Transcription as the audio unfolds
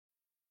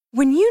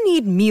When you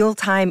need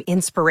mealtime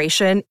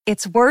inspiration,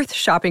 it's worth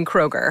shopping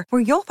Kroger,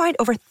 where you'll find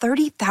over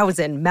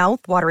 30,000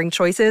 mouth-watering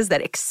choices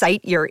that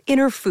excite your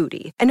inner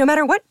foodie. And no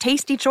matter what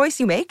tasty choice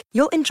you make,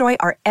 you'll enjoy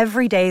our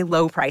everyday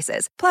low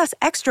prices, plus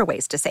extra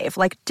ways to save,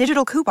 like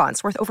digital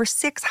coupons worth over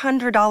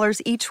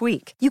 $600 each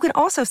week. You can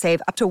also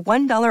save up to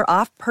 $1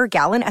 off per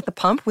gallon at the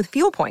pump with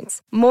fuel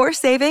points. More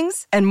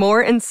savings and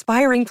more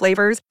inspiring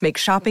flavors make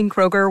shopping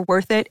Kroger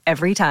worth it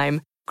every time.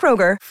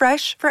 Kroger,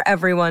 fresh for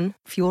everyone.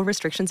 Fuel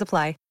restrictions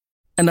apply.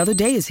 Another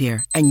day is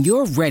here, and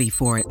you're ready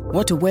for it.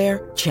 What to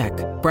wear? Check.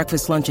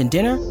 Breakfast, lunch, and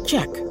dinner?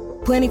 Check.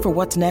 Planning for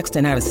what's next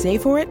and how to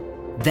save for it?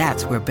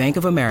 That's where Bank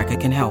of America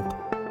can help.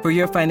 For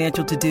your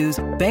financial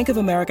to-dos, Bank of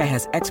America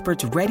has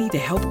experts ready to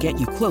help get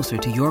you closer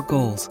to your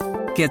goals.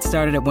 Get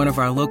started at one of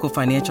our local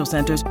financial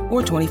centers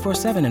or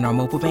 24/7 in our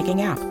mobile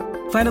banking app.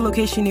 Find a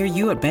location near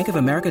you at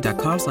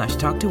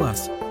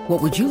bankofamerica.com/talktous.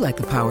 What would you like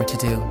the power to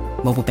do?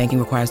 Mobile banking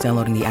requires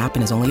downloading the app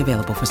and is only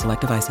available for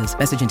select devices.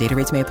 Message and data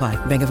rates may apply.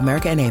 Bank of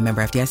America N.A.,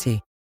 member FDIC.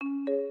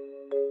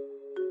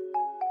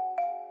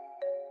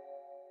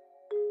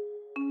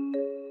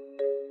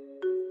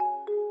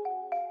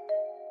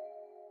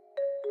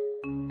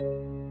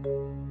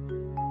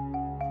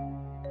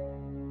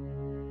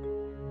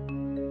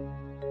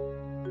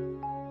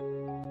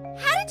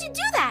 How did you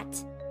do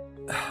that?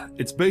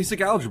 It's basic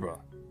algebra.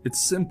 It's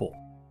simple.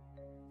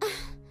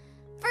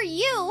 For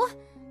you?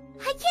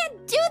 I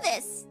can't do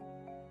this!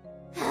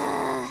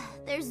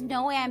 There's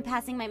no way I'm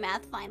passing my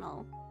math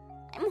final.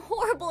 I'm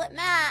horrible at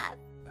math.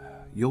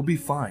 You'll be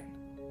fine.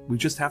 We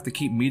just have to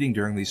keep meeting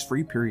during these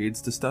free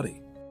periods to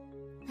study.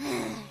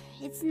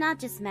 It's not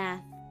just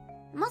math.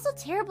 I'm also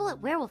terrible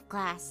at werewolf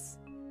class.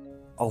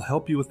 I'll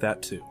help you with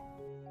that too.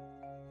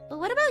 But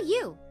what about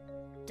you?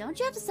 Don't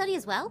you have to study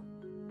as well?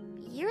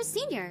 You're a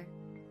senior.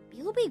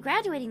 You'll be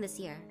graduating this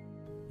year.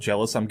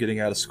 Jealous I'm getting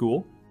out of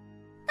school?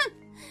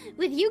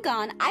 With you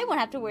gone, I won't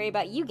have to worry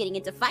about you getting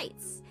into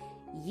fights.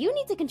 You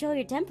need to control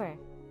your temper.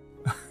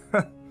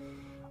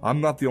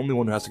 I'm not the only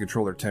one who has to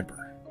control their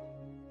temper.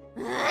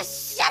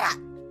 Shut up!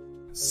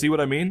 See what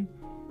I mean?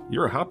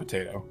 You're a hot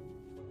potato.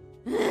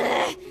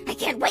 I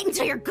can't wait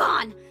until you're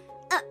gone!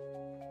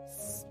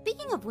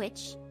 Speaking of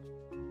which,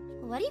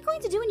 what are you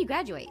going to do when you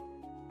graduate?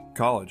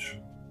 College.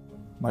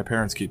 My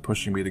parents keep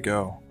pushing me to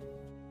go.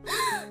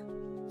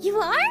 You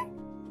are?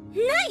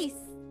 Nice!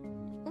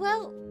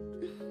 Well,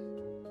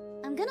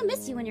 I'm gonna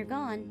miss you when you're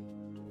gone.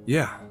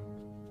 Yeah.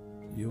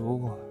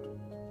 You'll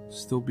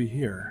still be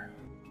here.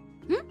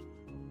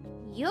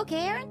 You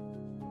okay, Aaron?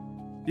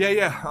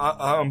 Yeah,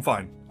 I'm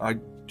fine. I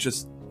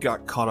just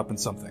got caught up in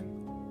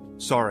something.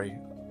 Sorry.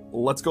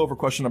 Let's go over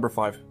question number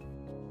 5.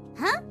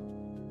 Huh?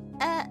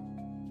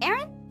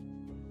 Aaron?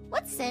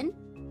 What's sin?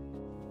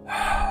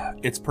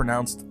 It's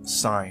pronounced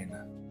sign.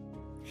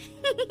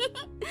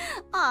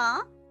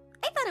 Aw,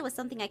 I thought it was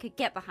something I could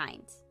get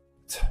behind.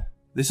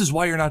 This is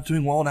why you're not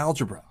doing well in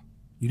algebra.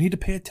 You need to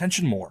pay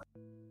attention more.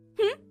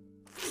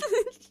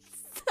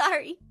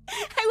 Sorry,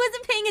 I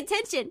wasn't paying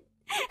attention.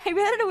 I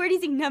ran out of word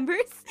using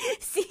numbers.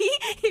 See,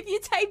 if you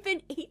type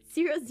in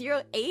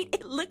 8008,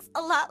 it looks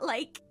a lot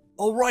like...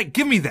 All right,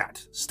 give me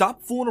that.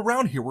 Stop fooling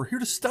around here. We're here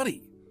to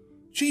study.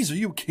 Jeez, are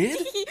you a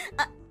kid?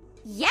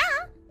 Yeah,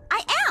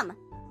 I am.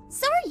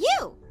 So are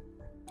you.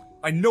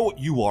 I know what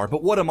you are,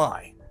 but what am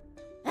I?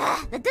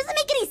 That doesn't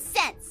make any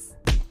sense.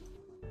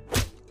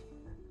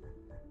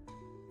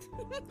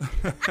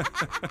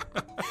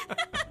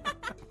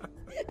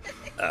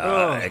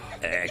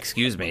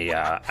 Excuse me,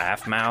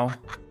 Afmao?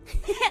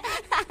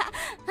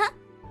 Huh?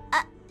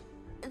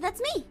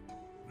 That's me.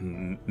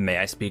 May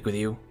I speak with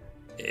you?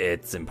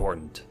 It's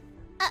important.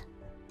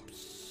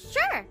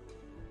 Sure.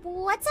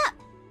 What's up?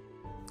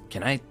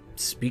 Can I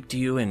speak to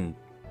you in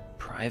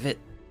private?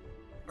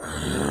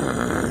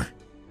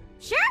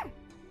 Sure.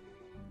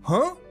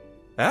 Huh?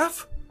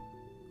 F?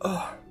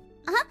 Uh-huh.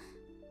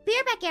 Be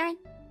right back, Aaron.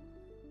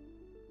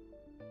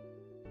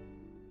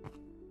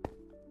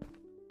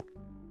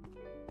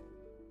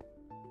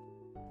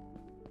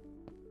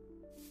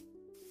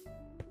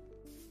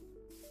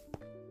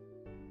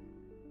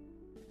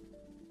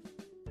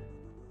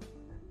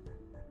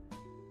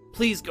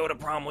 Please go to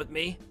prom with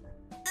me.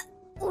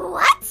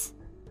 What?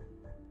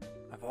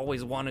 I've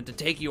always wanted to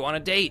take you on a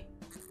date.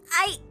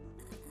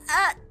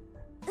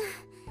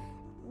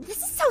 This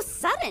is so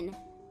sudden.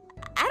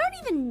 I don't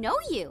even know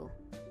you.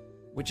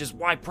 Which is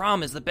why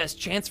prom is the best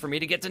chance for me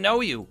to get to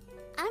know you.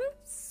 I'm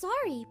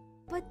sorry,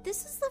 but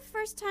this is the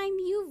first time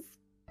you've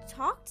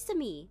talked to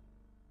me.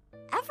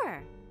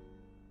 Ever.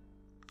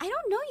 I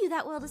don't know you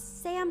that well to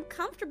say I'm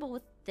comfortable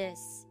with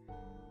this.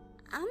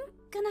 I'm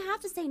gonna have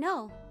to say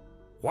no.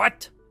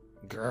 What?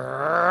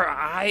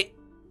 Grrr,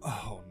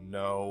 Oh,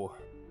 no.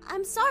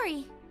 I'm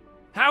sorry.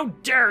 How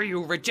dare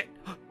you reject...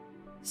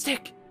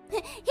 Stick!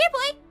 Here,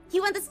 boy.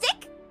 You want the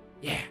stick?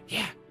 Yeah.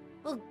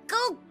 Well,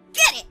 go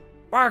get it.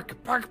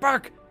 Bark, bark,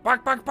 bark.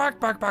 Bark, bark, bark,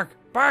 bark, bark.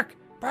 Bark,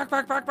 bark,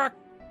 bark, bark, bark.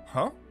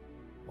 Huh?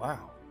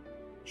 Wow.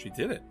 She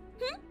did it.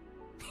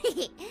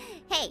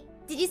 Hey,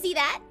 did you see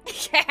that?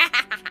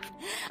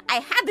 I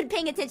have been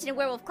paying attention in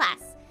werewolf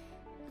class.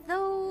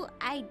 Though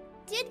I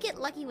did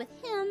get lucky with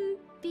him,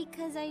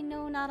 because I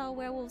know not all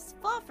werewolves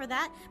fall for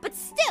that, but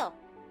still!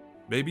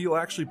 Maybe you'll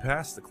actually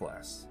pass the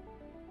class.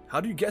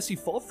 How do you guess he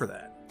fall for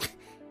that?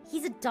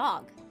 He's a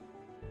dog.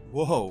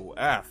 Whoa,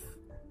 Af.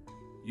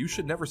 You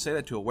should never say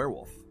that to a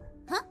werewolf.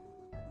 Huh?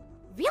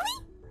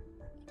 Really?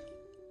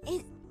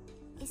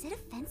 Is it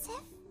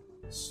offensive?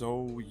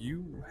 So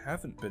you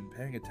haven't been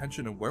paying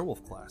attention in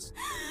werewolf class.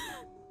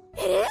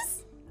 It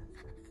is?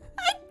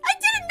 I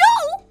didn't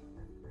know!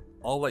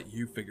 I'll let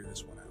you figure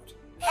this one out.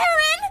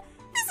 Aaron!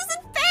 This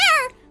isn't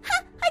fair!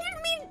 I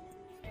didn't mean...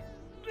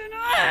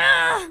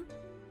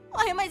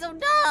 Why am I so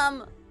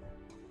dumb?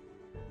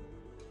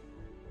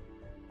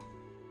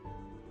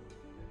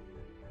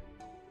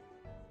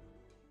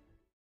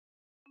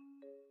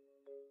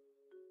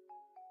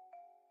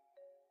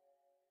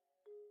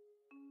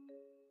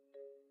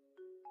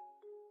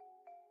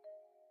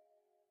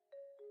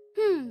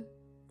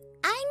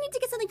 I need to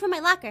get something from my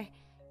locker.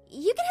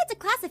 You can head to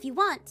class if you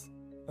want.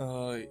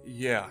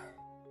 Yeah.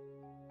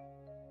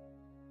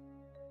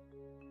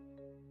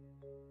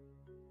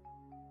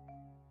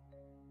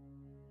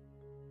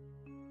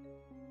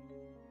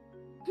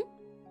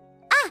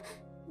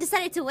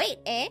 Decided to wait,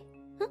 eh?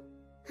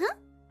 Huh?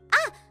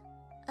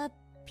 A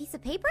piece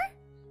of paper?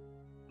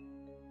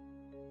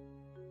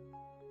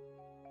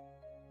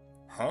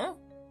 Huh?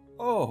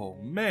 Oh,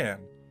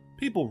 man.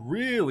 People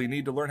really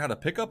need to learn how to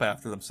pick up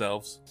after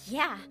themselves.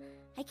 Yeah,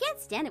 I can't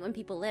stand it when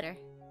people litter.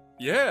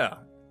 Yeah,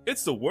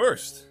 it's the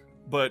worst.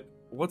 But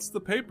what's the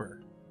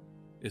paper?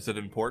 Is it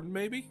important,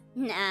 maybe?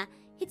 Nah,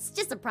 it's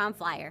just a prom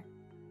flyer.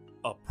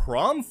 A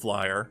prom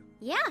flyer?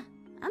 Yeah,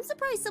 I'm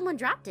surprised someone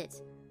dropped it.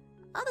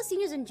 All the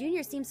seniors and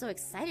juniors seem so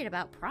excited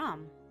about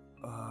prom.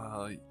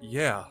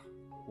 Yeah.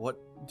 What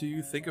do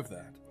you think of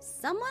that?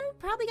 Someone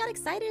probably got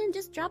excited and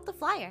just dropped the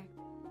flyer.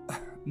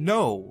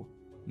 No,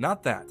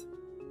 not that.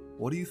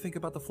 What do you think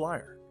about the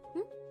flyer?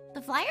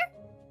 The flyer?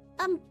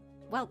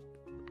 Well,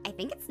 I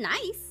think it's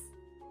nice.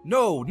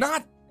 No,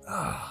 not...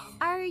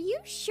 Are you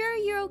sure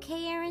you're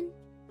okay, Aaron?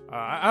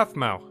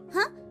 Aphmau.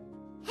 Huh?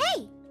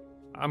 Hey!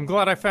 I'm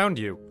glad I found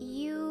you.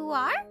 You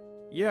are?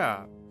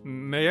 Yeah.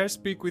 May I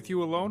speak with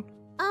you alone?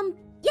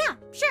 Yeah,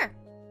 sure.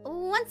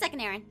 1 second,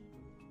 Aaron.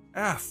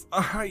 Ugh.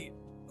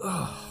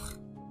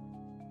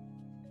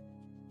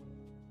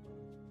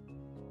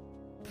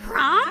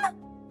 Prom?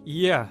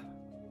 Yeah.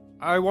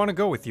 I want to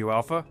go with you,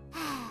 Alpha.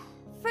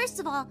 First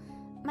of all,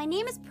 my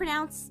name is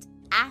pronounced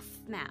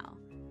Aphmau.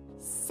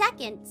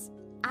 Second,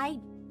 I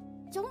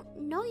don't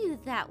know you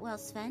that well,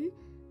 Sven.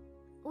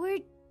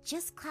 We're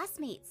just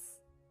classmates.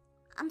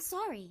 I'm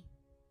sorry.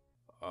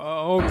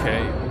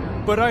 Okay.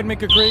 But I'd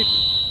make a great...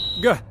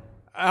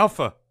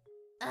 Alpha.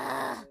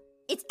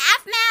 It's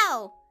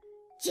Aphmau!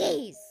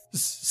 Jeez.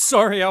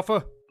 Sorry,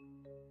 Alpha.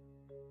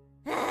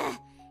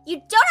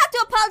 You don't have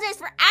to apologize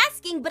for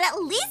asking, but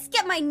at least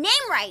get my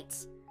name right.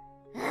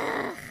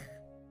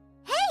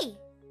 Hey!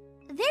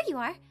 There you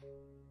are.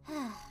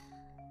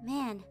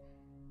 Man,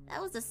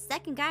 that was the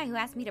second guy who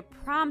asked me to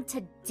prom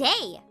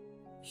today.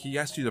 He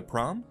asked you to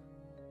prom?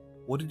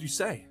 What did you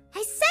say?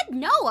 I said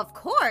no, of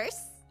course.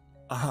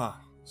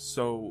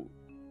 So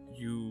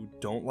you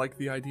don't like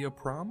the idea of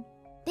prom?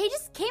 They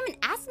just came and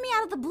asked me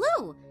out of the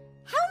blue.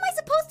 How am I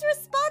supposed to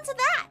respond to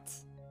that?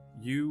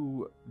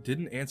 You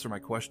didn't answer my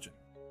question.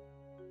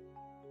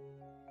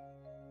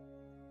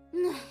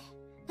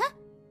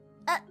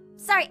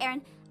 Sorry,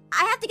 Aaron.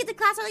 I have to get to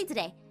class early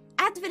today.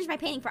 I have to finish my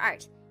painting for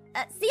art.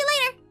 See you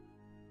later.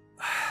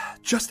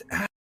 Just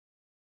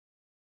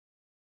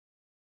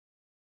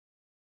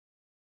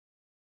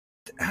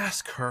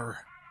ask her.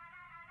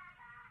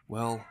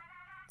 Well,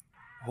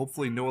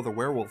 hopefully no other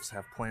werewolves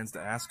have plans to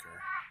ask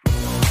her.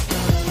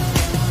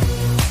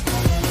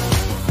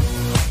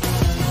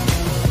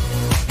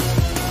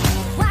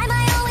 Why am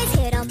I always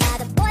hit on by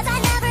the boys I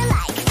never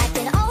like? I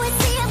can always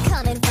see them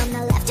coming from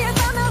the left or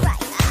from the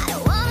right. I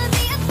don't wanna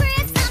be a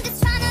prince, I'm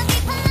just trying to be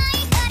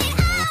polite, but it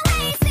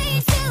always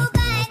seems to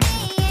bite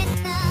me in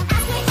the...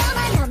 Ask me for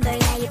my number,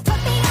 yeah, you put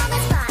me on the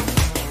spot.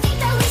 Think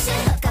that we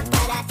should hook up,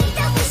 but I think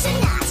that we should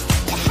not.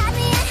 You had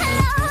me at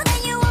hello,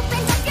 then you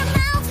opened up your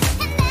mouth,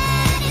 and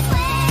that is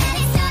when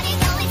it started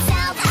going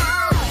south.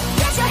 Oh,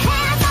 get your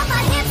hands off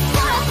my hips,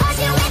 wanna punch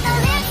you in the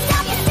lips.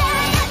 Stop you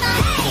staring at my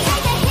head.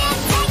 Take a hit,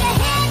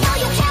 no,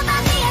 you can't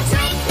buy me a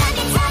drink. Let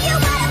me tell you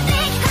what I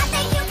think. I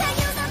think you can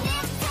use a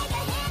mix.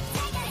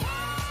 Take a hit.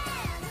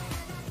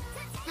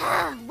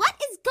 What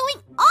is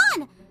going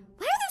on?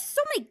 Why are there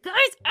so many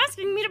guys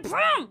asking me to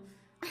prom?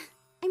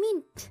 I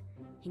mean,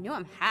 I know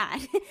I'm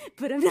hot,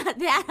 but I'm not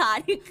that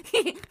hot.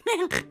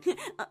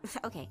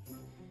 Okay,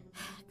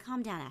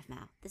 calm down,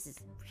 Aphmau. This is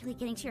really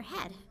getting to your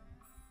head.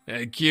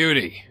 Hey,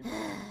 cutie.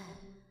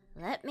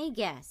 Let me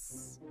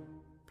guess.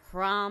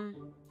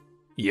 Prom?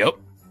 Yep.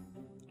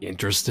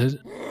 Interested?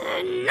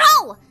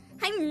 No!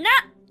 I'm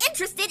not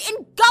interested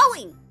in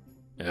going!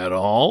 At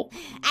all?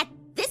 At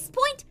this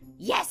point,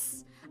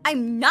 yes!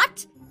 I'm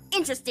not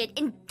interested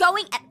in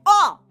going at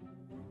all!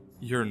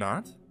 You're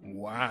not?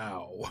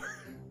 Wow.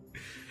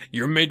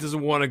 Your mate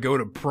doesn't want to go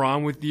to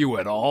prom with you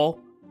at all?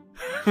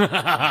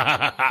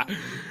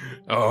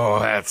 Oh,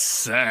 that's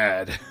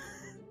sad.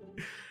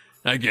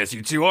 I guess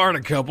you two aren't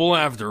a couple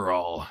after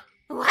all.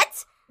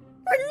 What?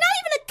 We're not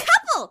even a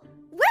couple!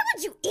 Where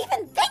would you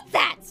even think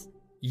that?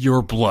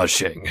 You're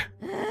blushing.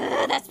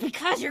 That's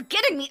because you're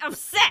getting me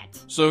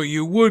upset. So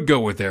you would go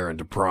with Aaron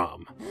to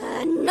prom?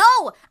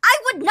 No, I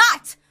would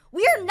not!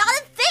 We're not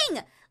a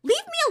thing!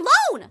 Leave me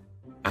alone!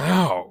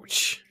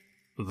 Ouch.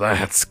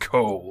 That's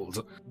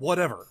cold.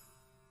 Whatever.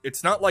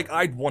 It's not like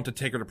I'd want to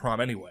take her to prom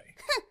anyway.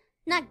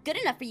 Not good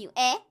enough for you,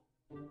 eh?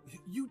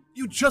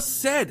 You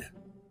just said.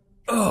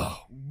 Ugh,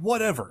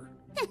 whatever.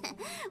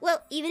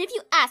 Well, even if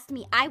you asked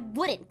me, I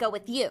wouldn't go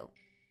with you.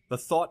 The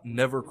thought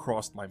never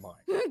crossed my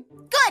mind.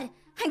 Good!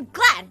 I'm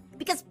glad,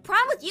 because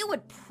prom with you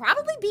would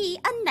probably be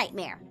a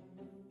nightmare.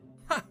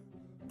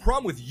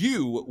 Prom with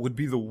you would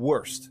be the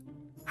worst.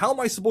 How am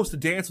I supposed to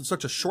dance with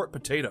such a short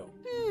potato?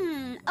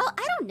 Oh,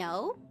 I don't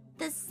know.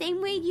 The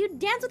same way you'd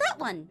dance with that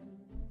one.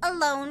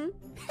 Alone.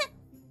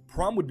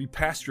 Prom would be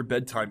past your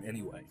bedtime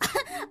anyway.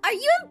 Are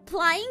you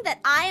implying that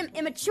I am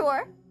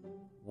immature?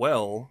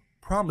 Well,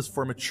 prom is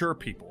for mature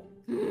people.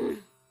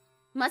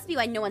 Must be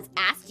why no one's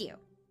asked you.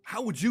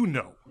 How would you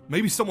know?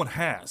 Maybe someone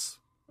has.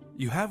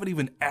 You haven't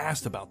even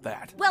asked about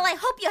that. Well, I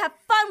hope you have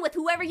fun with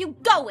whoever you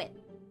go with.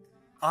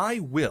 I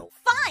will.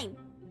 Fine.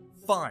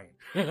 Fine.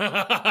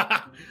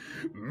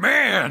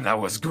 Man, that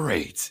was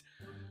great.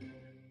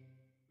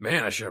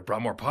 Man, I should have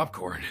brought more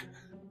popcorn.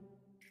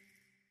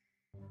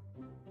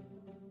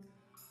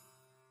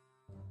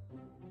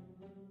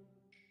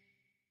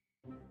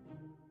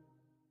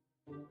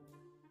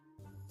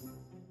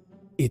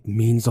 It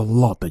means a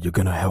lot that you're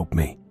gonna help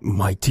me.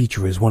 My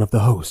teacher is one of the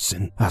hosts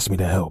and asked me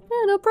to help.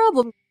 Yeah, no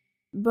problem.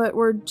 But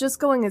we're just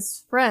going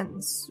as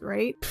friends,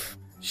 right?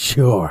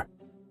 Sure.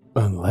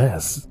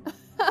 Unless...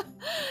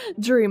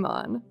 Dream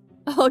on.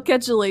 I'll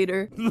catch you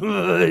later.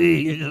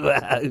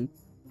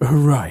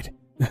 Right.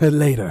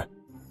 Later.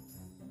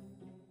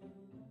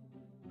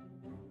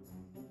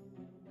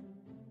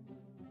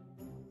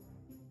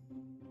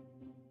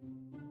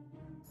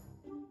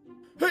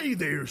 Hey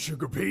there,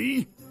 Sugar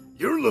Pea.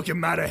 You're looking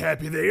mighty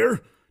happy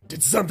there.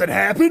 Did something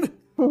happen?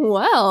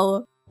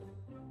 Well...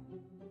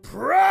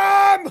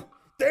 Prom!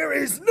 There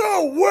is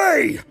no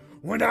way!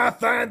 When I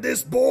find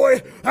this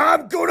boy,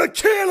 I'm gonna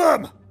kill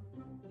him!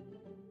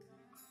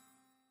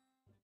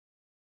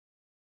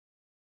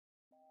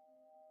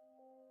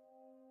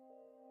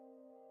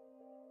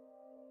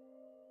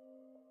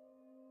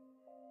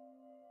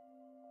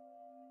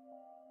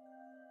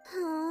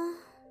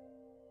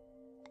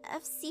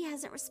 FC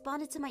hasn't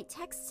responded to my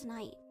text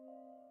tonight.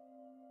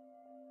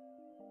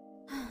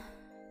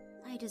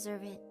 I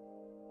deserve it.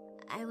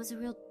 I was a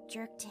real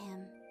jerk to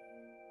him.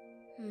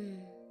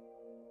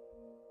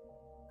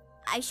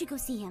 I should go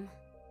see him.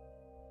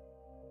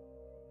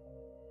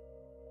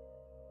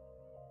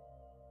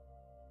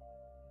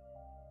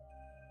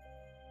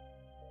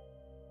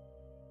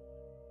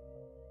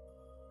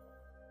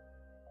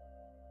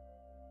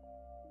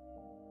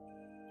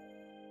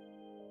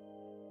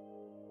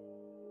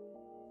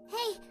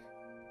 Hey!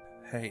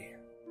 Hey,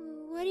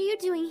 What are you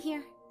doing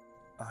here?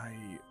 I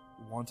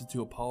wanted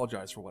to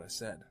apologize for what I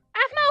said.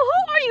 Aphmo,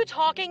 who are you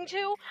talking to?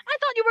 I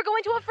thought you were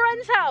going to a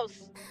friend's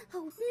house.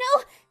 Oh,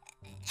 no!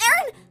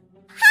 Aaron!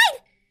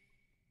 Hide!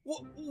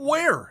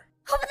 Where?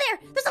 Over there!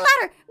 There's a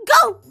ladder!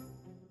 Go!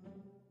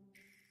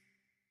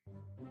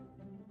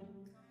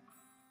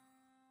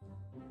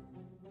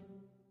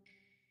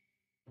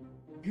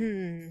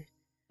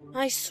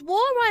 I swore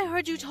I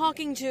heard you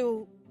talking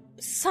to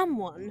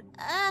someone.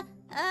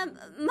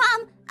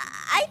 Mom,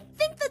 I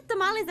think the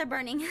tamales are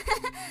burning.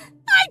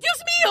 Ay,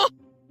 Dios mío!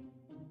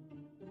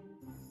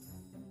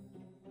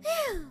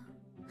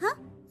 Huh?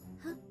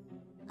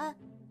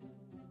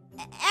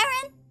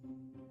 Aaron?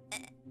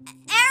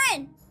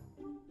 Aaron!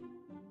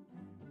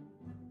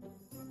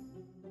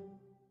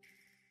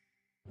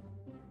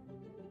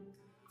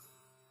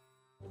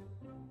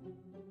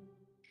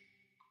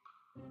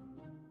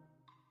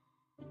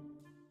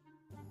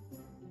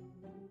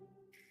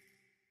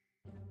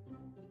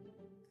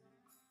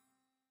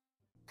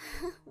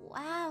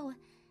 Wow,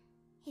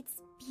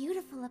 it's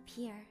beautiful up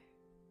here.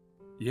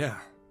 Yeah.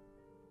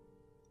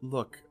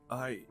 Look,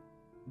 I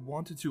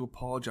wanted to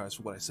apologize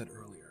for what I said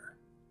earlier.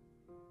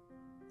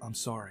 I'm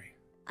sorry.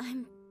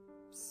 I'm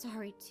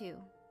sorry too.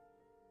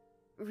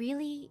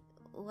 Really,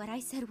 what I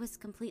said was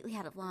completely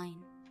out of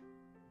line.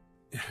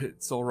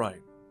 It's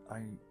alright.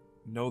 I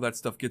know that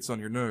stuff gets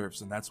on your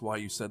nerves, and that's why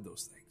you said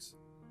those things.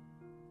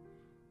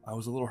 I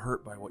was a little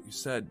hurt by what you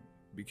said,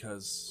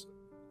 because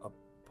a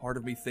part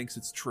of me thinks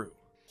it's true.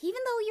 Even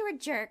though you're a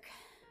jerk,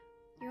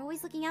 you're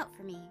always looking out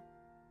for me.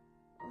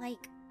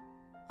 Like,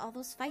 all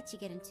those fights you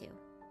get into.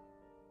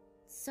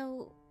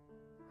 So,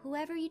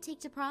 whoever you take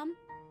to prom,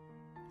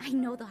 I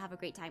know they'll have a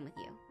great time with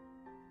you.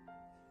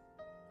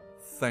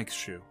 Thanks,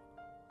 Shu.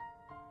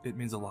 It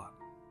means a lot.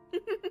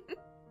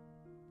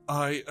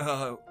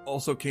 I,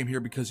 also came here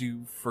because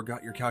you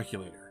forgot your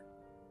calculator.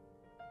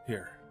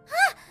 Here.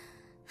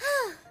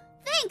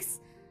 Thanks!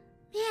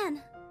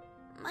 Man,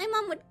 my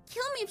mom would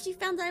kill me if she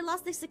found that I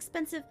lost this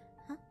expensive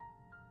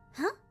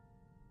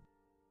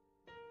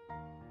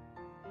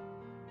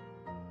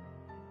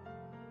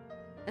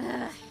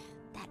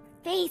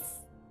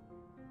face.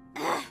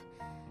 Ugh.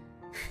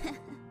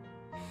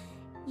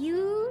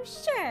 You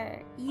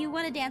sure you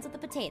want to dance with the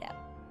potato?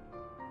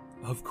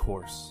 Of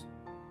course.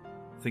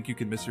 Think you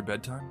can miss your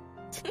bedtime?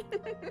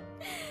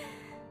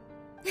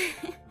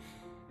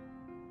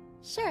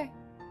 Sure.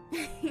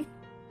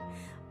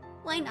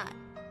 Why not?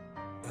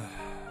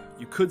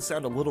 You could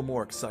sound a little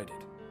more excited.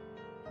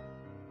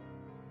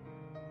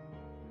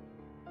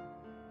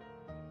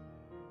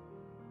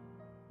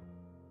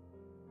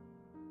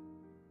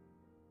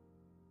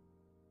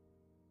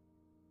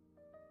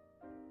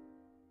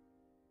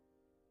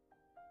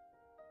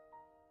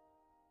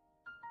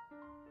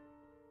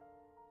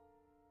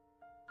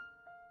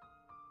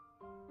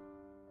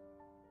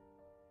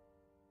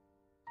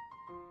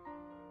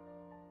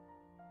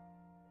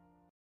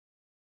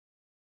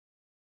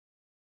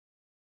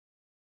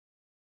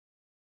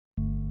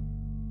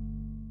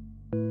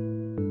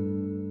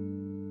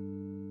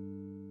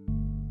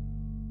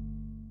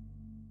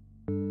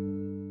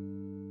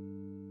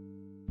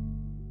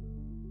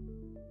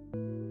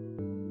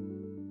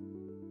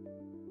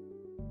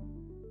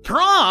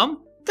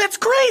 Prom? That's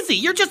crazy!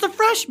 You're just a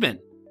freshman!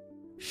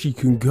 She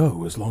can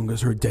go as long as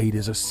her date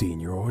is a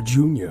senior or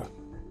junior.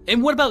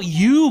 And what about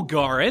you,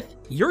 Gareth?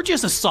 You're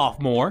just a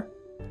sophomore.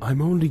 I'm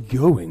only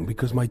going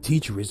because my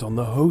teacher is on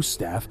the host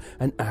staff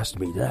and asked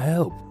me to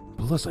help.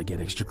 Plus, I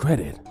get extra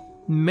credit.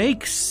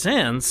 Makes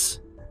sense.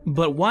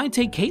 But why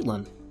take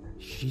Caitlin?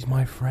 She's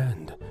my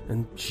friend,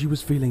 and she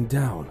was feeling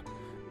down.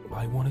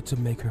 I wanted to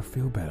make her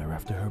feel better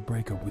after her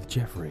breakup with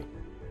Jeffrey.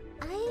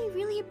 I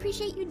really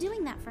appreciate you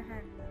doing that for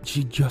her.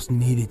 She just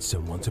needed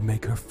someone to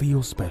make her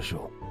feel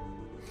special.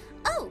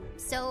 Oh,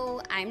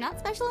 so I'm not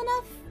special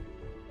enough?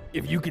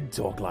 If you can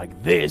talk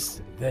like this,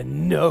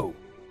 then no.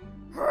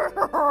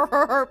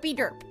 Herpy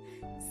derp.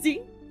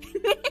 See?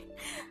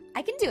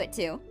 I can do it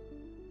too.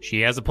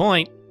 She has a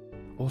point.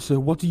 Also,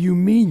 what do you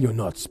mean you're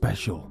not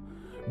special?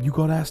 You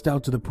got asked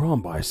out to the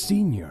prom by a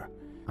senior.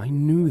 I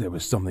knew there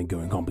was something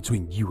going on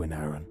between you and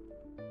Aaron.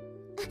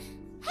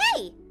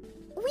 Hey!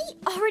 We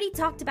already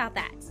talked about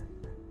that.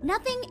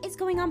 Nothing is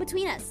going on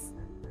between us.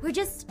 We're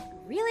just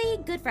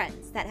really good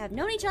friends that have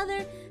known each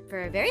other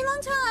for a very long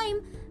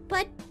time,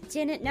 but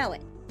didn't know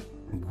it.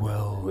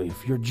 Well,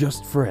 if you're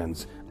just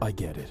friends, I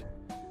get it.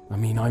 I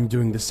mean, I'm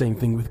doing the same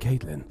thing with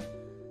Caitlin.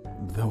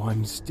 Though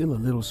I'm still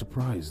a little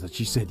surprised that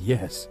she said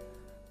yes.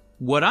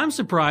 What I'm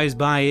surprised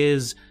by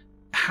is,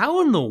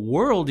 how in the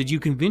world did you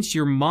convince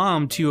your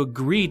mom to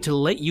agree to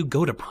let you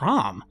go to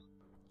prom?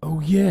 Oh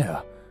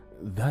yeah,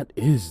 that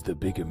is the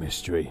bigger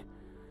mystery.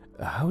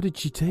 How did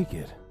she take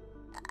it?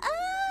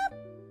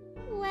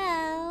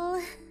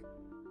 Well...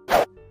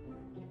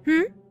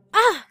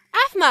 Ah,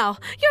 Aphmau,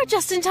 you're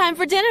just in time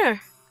for dinner.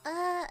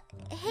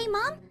 Hey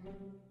Mom?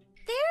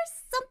 There's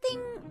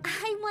something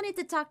I wanted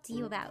to talk to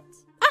you about.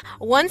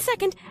 1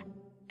 second.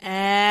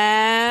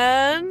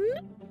 And...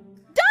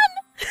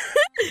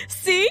 done!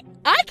 See?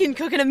 I can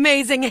cook an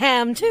amazing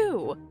ham,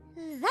 too.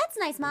 That's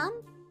nice,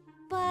 Mom.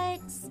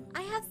 But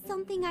I have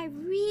something I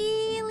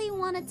really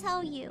want to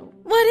tell you.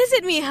 What is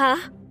it,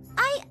 Mija?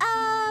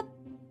 I,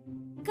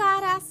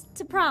 got asked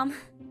to prom.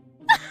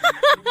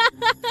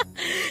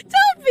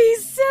 Don't be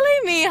silly,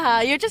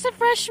 Mija. You're just a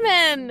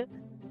freshman.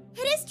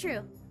 It is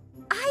true.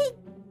 I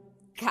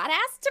got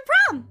asked to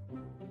prom.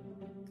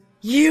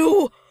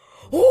 You...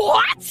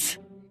 what?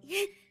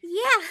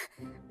 Yeah.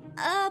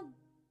 A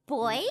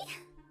boy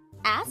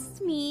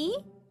asked me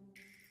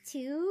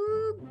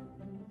to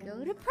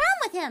go to prom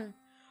with him.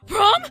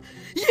 Prom?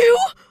 You?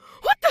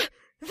 What the...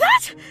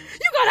 that?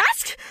 You got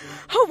asked?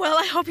 Oh, well,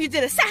 I hope you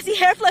did a sassy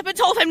hair flip and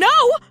told him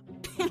no!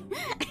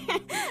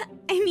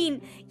 I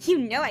mean, you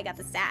know I got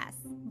the sass.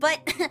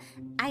 But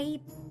I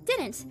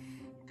didn't.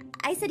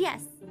 I said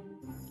yes.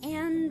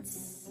 And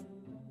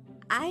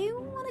I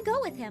want to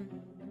go with him.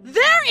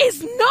 There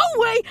is no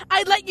way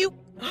I'd let you...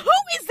 Who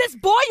is this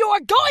boy you are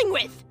going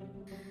with?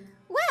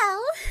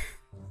 Well,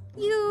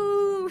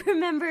 you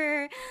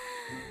remember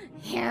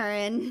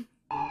Aaron.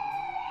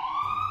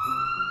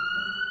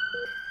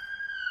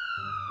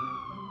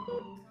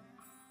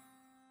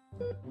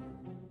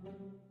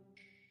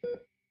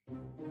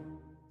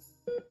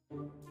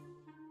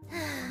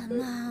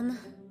 Mom.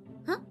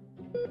 Huh?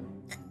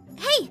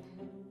 Hey!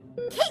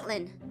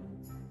 Caitlin!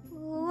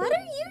 What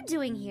are you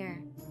doing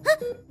here? Huh?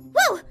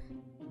 Whoa!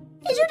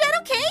 Is your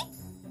dad okay?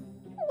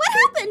 What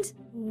happened?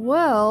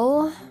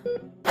 Well...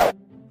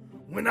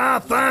 When I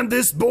find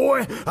this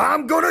boy,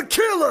 I'm gonna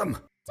kill him!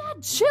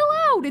 Dad, chill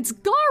out! It's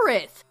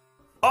Gareth!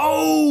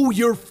 Oh,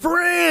 your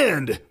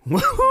friend!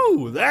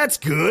 Woohoo, that's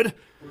good.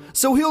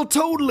 So he'll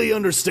totally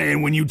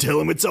understand when you tell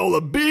him it's all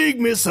a big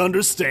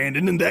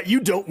misunderstanding and that you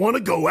don't want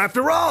to go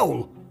after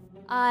all.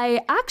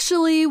 I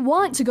actually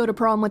want to go to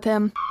prom with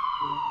him.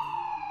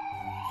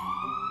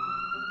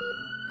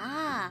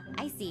 Ah,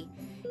 I see.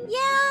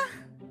 Yeah,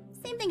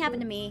 same thing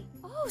happened to me.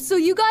 Oh, so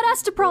you got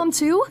asked to prom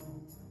too?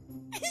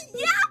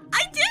 Yeah,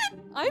 I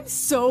did! I'm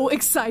so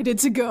excited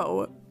to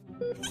go.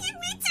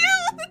 Me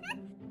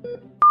too!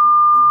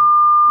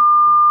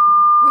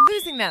 We're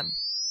losing them.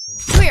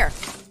 Clear.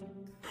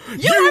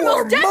 You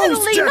are most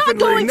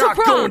definitely not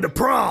going to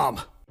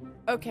prom!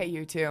 Okay,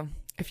 you two.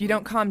 If you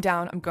don't calm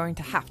down, I'm going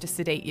to have to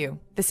sedate you.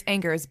 This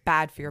anger is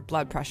bad for your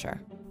blood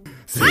pressure.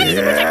 I need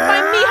to protect my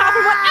Mihawk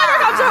from whatever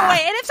comes her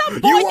way, and if some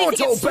boy You thinks are he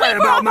so can sweep bad her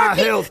about off my her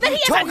feet, health. then he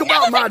has Talk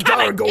about another my thing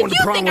daughter coming. going If to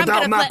you prom think I'm without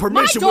gonna my let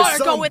permission my with daughter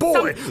some go with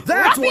boy. some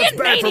That's what's ruffian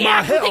bad for my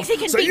maniac who health. thinks he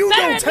can So be you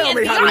better don't than tell me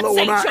me and how to lower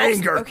Beyonce my jokes.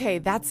 anger. Okay,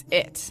 that's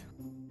it.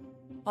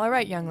 All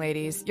right, young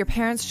ladies, your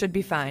parents should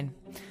be fine.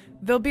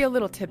 They'll be a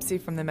little tipsy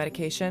from the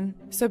medication,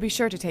 so be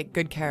sure to take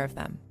good care of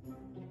them.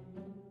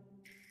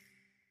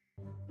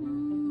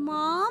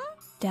 Mom?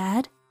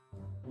 Dad?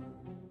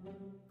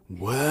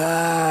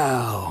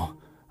 Wow,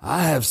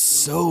 I have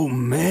so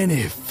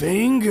many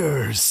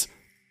fingers.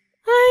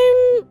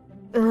 I'm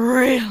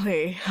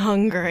really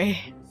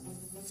hungry.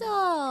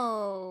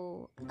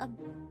 So,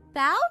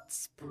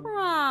 about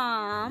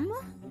prom?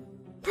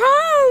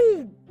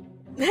 Prom!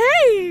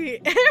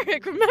 Hey,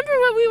 Eric, remember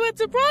when we went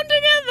to prom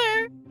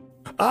together?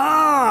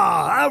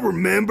 Ah, I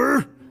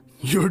remember.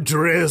 Your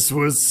dress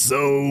was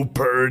so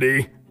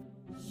pretty.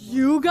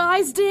 You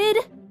guys did?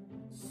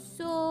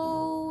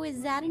 So,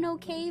 is that an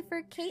okay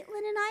for Caitlin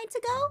and I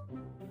to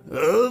go?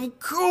 Of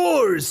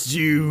course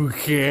you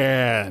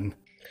can.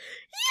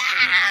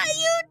 Yeah,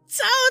 you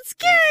totes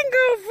can,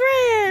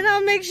 girlfriend.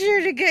 I'll make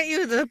sure to get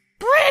you the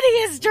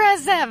prettiest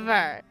dress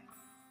ever.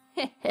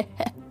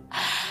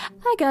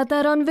 I got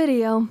that on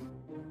video.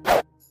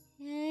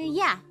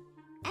 Yeah.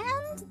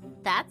 And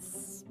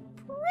that's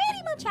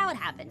pretty much how it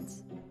happened.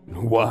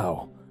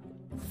 Wow,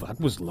 that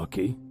was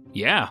lucky.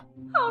 Yeah.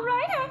 All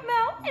right, Aunt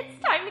Mel, it's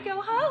time to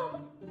go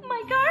home.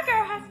 My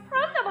Gargar has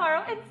prom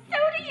tomorrow, and so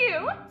do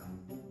you.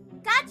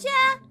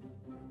 Gotcha!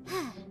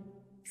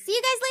 See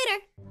you guys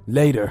later.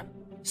 Later.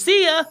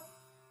 See ya!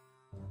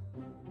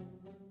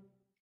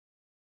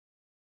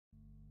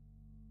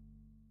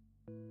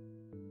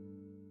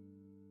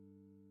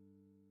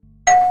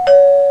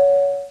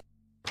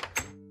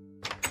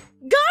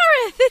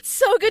 Gareth, it's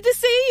so good to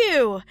see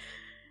you.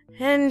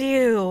 And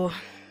you.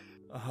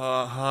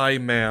 Hi,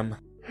 ma'am.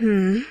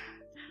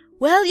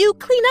 Well, you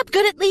clean up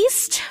good at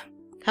least.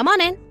 Come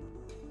on in.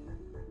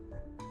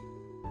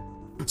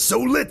 So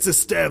let's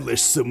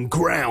establish some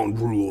ground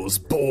rules,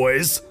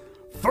 boys.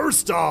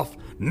 First off,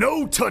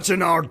 no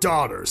touching our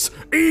daughters,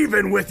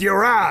 even with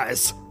your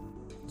eyes.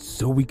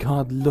 So we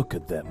can't look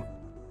at them.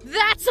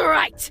 That's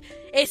right.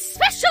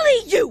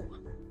 Especially you.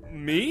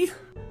 Me?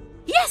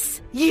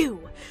 Yes,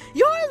 you.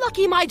 You're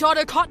lucky my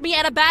daughter caught me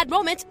at a bad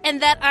moment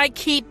and that I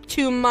keep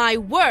to my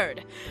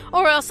word.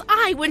 Or else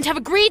I wouldn't have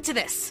agreed to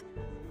this.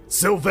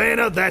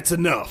 Sylvana, that's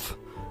enough.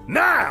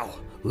 Now,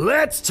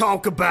 let's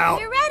talk about...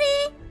 You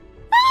ready?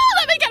 Oh,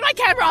 let me get my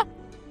camera.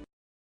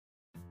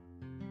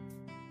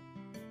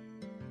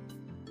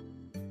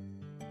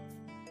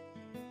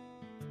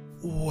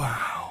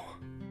 Wow.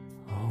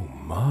 Oh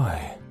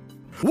my.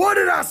 What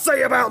did I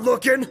say about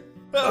looking?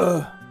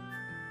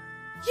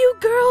 You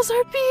girls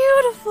are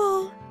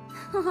beautiful.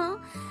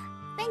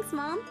 Thanks,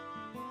 Mom.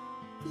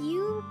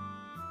 You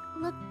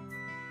look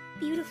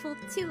beautiful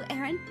too,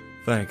 Aaron.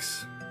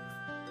 Thanks.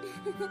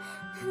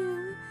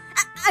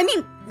 I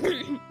mean,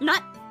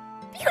 not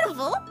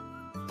beautiful,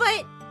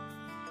 but...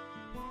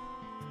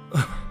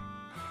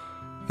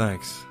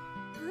 Thanks.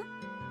 Huh?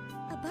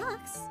 A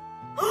box?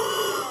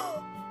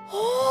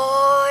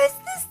 Oh, is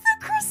this the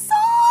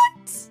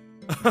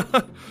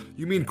croissant?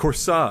 You mean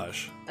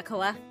corsage?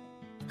 Akoa?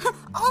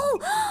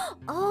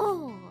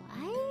 Oh,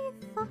 I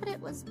thought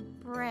it was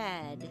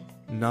bread.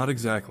 Not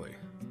exactly.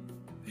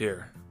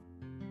 Here.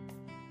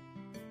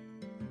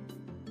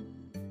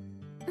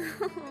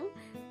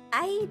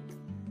 I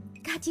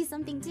got you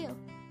something too.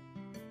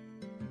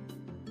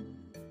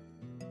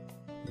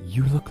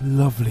 You look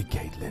lovely,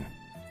 Caitlin.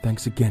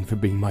 Thanks again for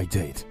being my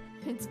date.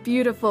 It's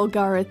beautiful,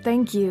 Gareth,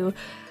 thank you.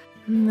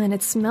 And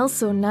it smells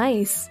so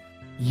nice.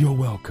 You're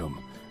welcome.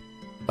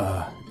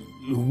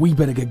 We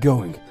better get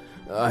going.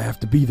 I have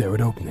to be there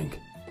at opening.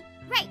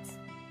 Right.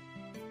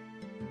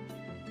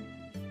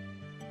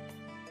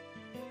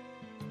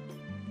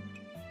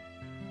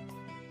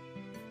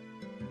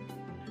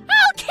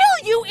 I'll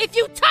kill you if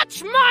you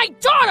touch my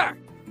daughter!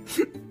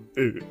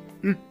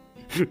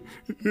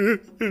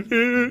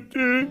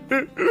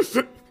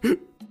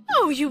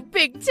 Oh, you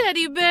big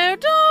teddy bear,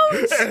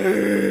 don't!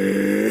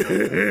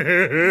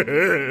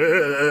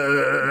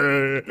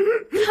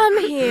 Come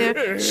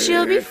here,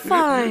 she'll be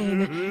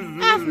fine.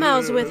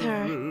 Aphmau's with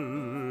her.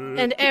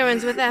 And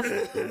Aaron's with F.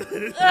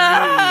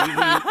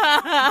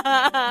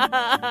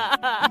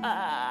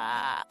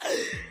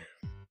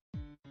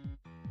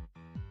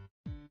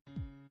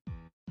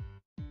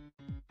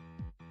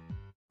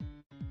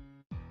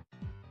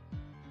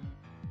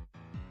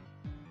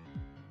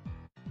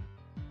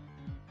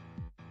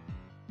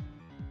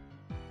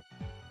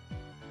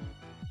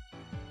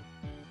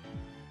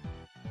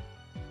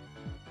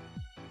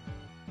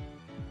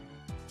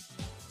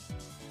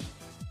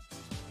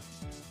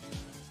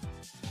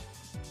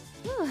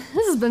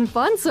 This has been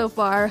fun so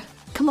far.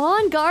 Come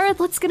on, Gareth,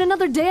 let's get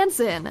another dance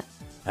in.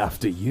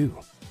 After you.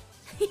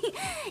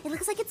 It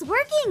looks like it's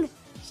working.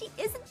 She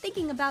isn't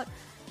thinking about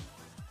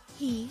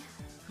He,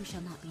 who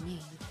shall not be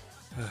named.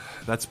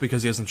 That's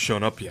because he hasn't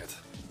shown up yet.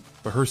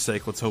 For her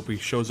sake, let's hope he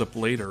shows up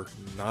later.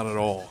 Not at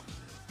all.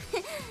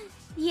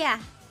 Yeah.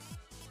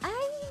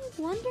 I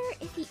wonder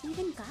if he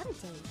even got a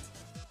date.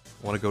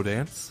 Want to go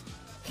dance?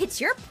 It's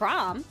your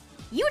prom.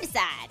 You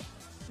decide.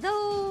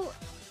 Though,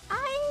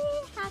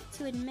 I have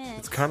to admit...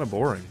 It's kind of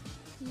boring.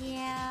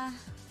 Yeah.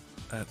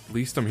 At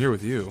least I'm here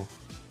with you.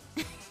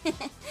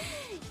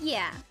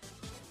 Yeah.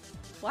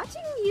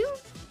 Watching you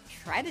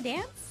try to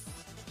dance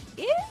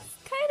is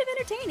kind of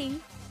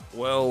entertaining.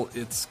 Well,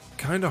 it's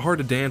kind of hard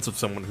to dance with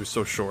someone who's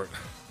so short.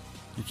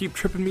 You keep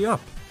tripping me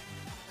up.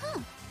 Huh.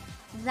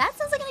 That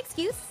sounds like an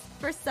excuse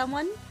for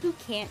someone who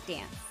can't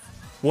dance.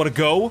 Want to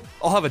go?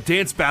 I'll have a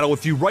dance battle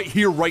with you right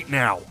here, right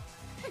now.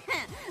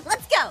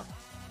 Let's go!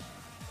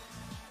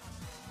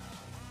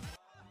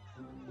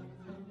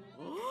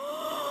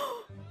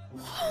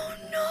 Oh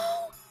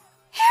no!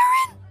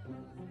 Aaron!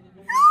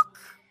 Look!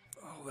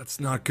 Oh, that's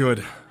not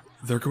good.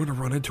 They're going to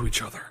run into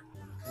each other.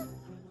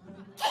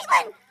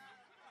 Caitlin!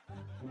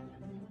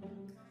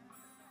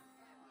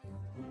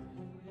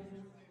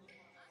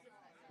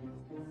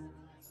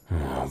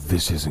 Oh,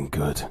 this isn't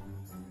good.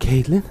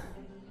 Caitlin?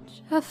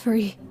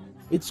 Jeffrey.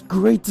 It's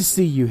great to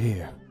see you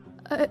here.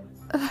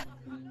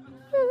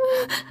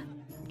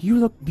 You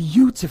look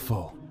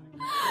beautiful.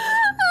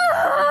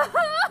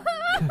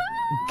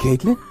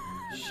 Caitlin?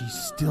 She's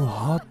still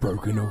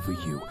heartbroken over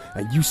you,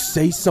 and you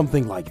say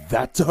something like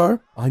that to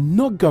her? I'm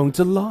not going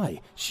to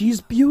lie.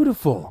 She's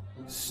beautiful.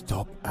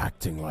 Stop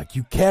acting like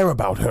you care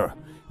about her.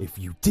 If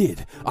you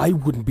did, I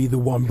wouldn't be the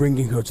one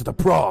bringing her to the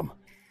prom.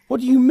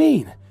 What do you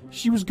mean?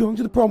 She was going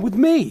to the prom with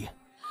me.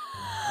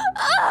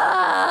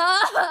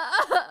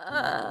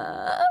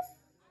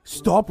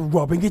 Stop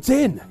rubbing it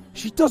in.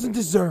 She doesn't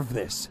deserve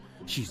this.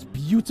 She's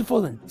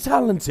beautiful and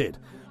talented.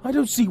 I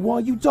don't see why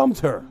you dumped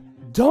her.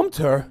 Dumped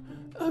her?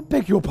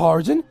 Beg your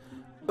pardon?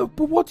 But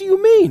what do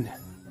you mean?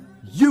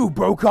 You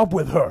broke up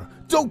with her.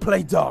 Don't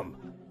play dumb.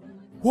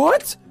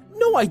 What?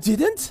 No, I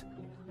didn't.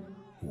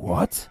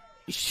 What?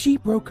 She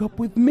broke up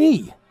with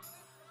me.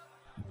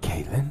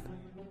 Caitlin?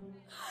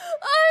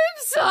 I'm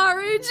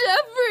sorry,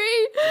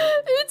 Jeffrey.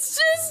 It's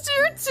just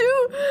you're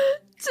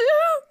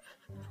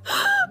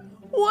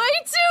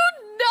way too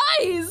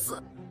nice.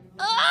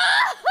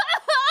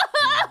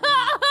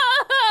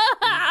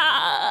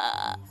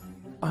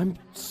 I'm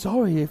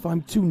sorry if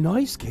I'm too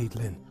nice,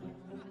 Caitlin.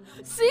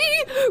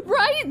 See?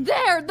 Right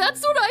there.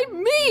 That's what I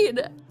mean.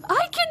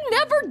 I can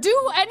never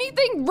do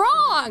anything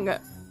wrong.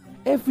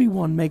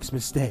 Everyone makes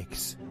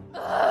mistakes.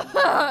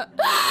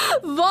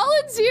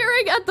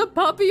 Volunteering at the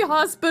puppy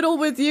hospital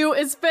with you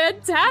is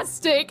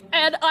fantastic,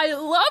 and I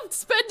loved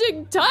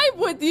spending time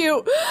with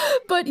you,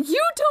 but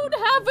you don't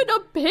have an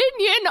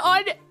opinion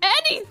on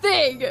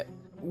anything!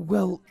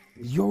 Well,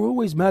 you're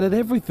always mad at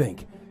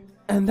everything,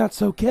 and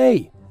that's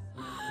okay.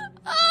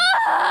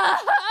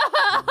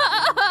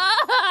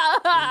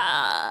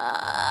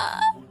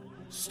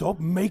 Stop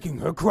making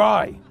her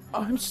cry.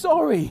 I'm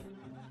sorry.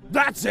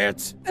 That's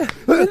it!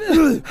 How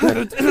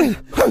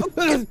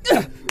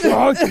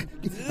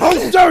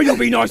dare you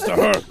be nice to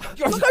her!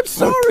 I'm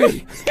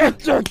sorry!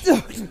 It's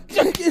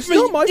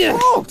not my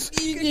fault!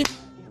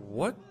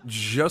 What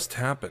just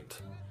happened?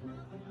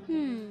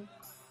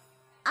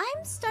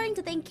 I'm starting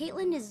to think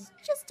Caitlin is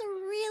just a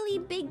really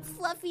big,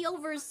 fluffy,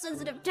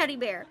 oversensitive teddy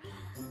bear.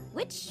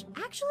 Which,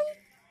 actually,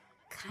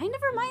 kind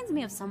of reminds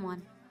me of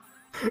someone.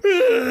 She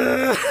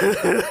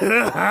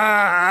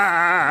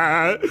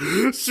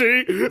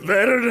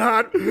better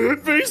not be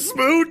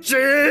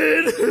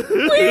smooching.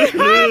 We have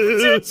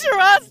to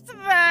trust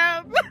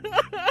them.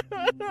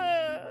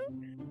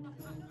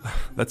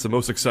 That's the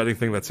most exciting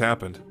thing that's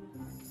happened.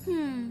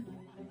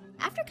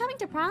 After coming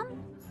to prom,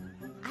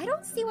 I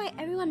don't see why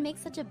everyone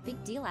makes such a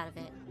big deal out of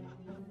it.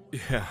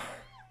 Yeah.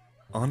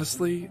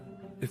 Honestly,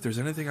 if there's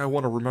anything I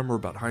want to remember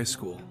about high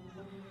school,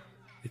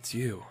 it's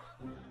you.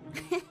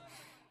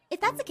 If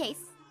that's the case,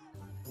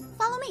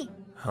 follow me.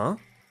 Huh?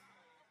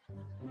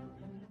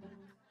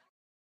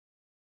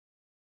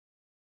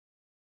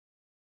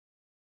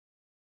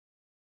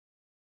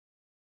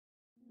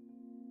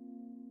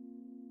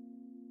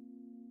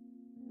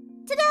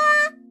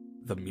 Ta-da!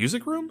 The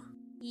music room?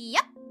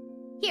 Yep.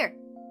 Here,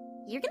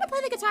 you're gonna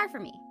play the guitar for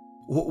me.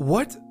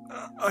 What?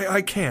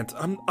 I can't.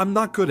 I'm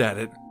not good at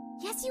it.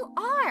 Yes, you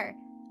are.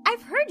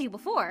 I've heard you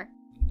before.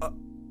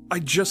 I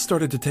just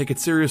started to take it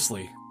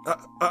seriously.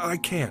 I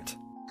can't.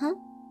 Huh?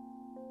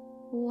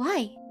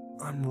 Why?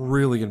 I'm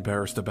really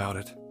embarrassed about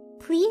it.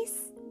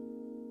 Please?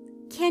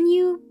 Can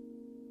you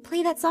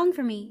play that song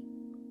for me?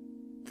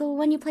 The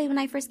one you played when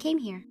I first came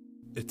here.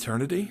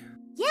 Eternity?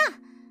 Yeah.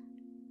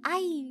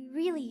 I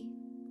really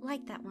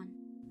like that one.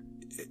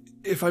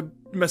 If I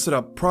mess it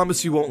up,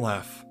 promise you won't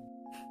laugh.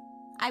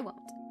 I won't.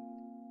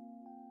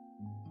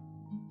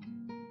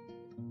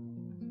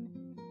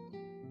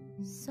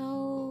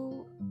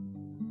 So,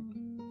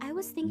 I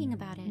was thinking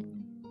about it.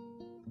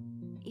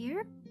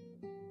 You're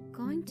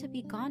going to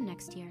be gone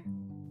next year.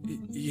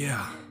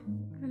 Yeah.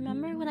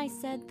 Remember when I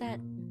said that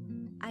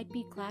I'd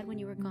be glad when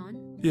you were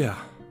gone? Yeah.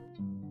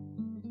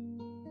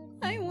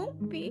 I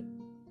won't be.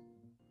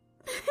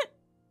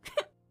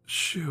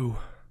 Shoo.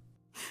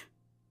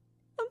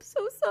 I'm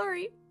so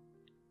sorry.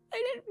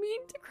 I didn't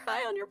mean to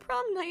cry on your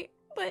prom night,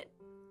 but...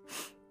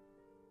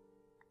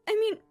 I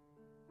mean,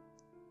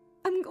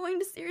 I'm going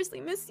to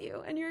seriously miss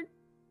you and your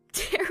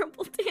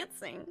terrible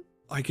dancing.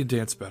 I can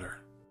dance better.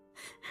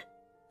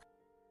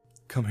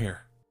 Come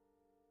here.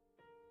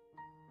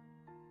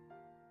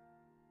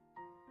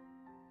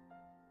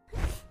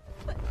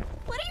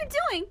 What are you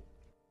doing?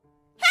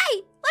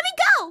 Hey, let me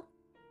go!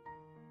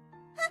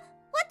 Huh?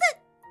 What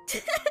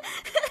the...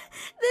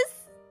 This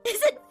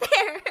isn't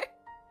fair.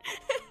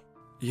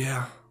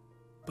 Yeah,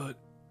 but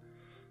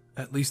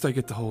at least I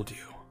get to hold you.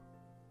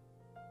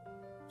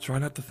 Try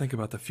not to think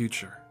about the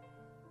future.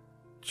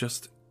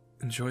 Just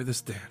enjoy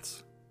this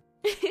dance.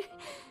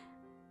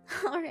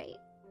 Alright.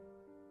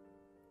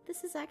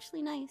 This is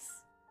actually nice.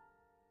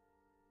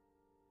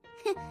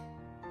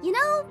 You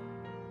know,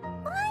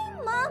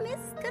 my mom is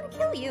gonna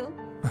kill you.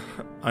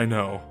 I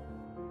know.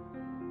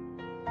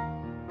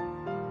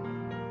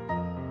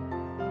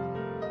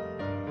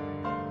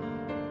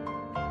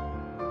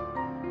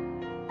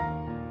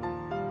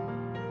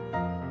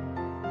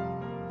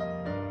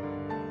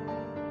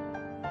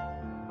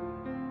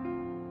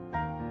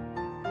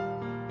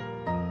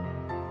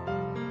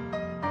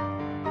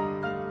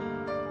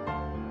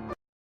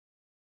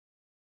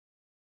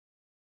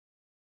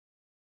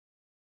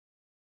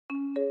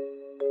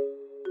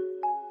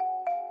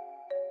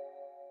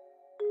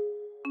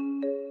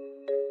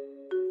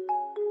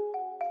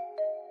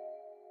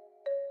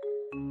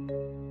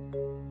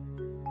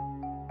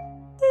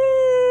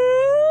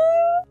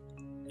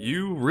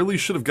 You really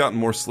should have gotten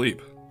more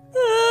sleep.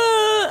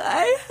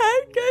 I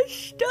had to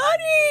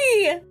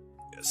study!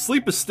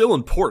 Sleep is still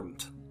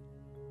important.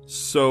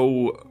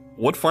 So,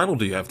 what final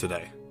do you have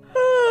today?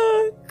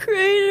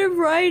 Creative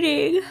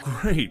writing.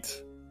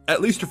 Great.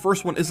 At least your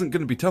first one isn't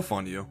going to be tough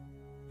on you.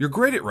 You're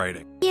great at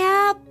writing.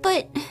 Yeah,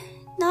 but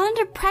not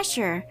under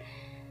pressure.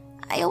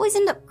 I always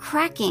end up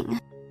cracking.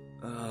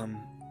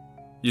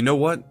 You know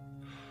what?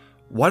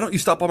 Why don't you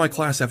stop by my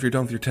class after you're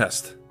done with your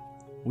test?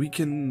 We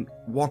can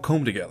walk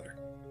home together.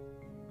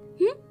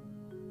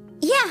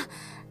 Yeah,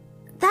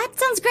 that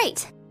sounds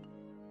great.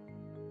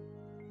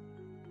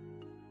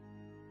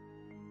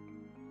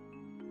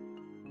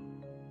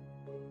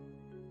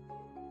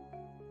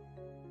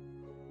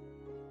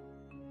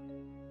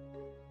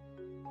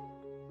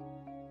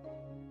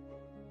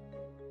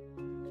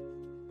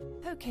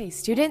 Okay,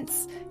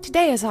 students,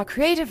 today is our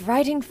creative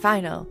writing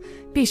final.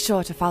 Be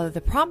sure to follow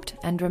the prompt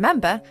and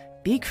remember,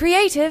 be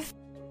creative.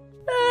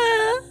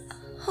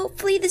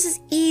 Hopefully this is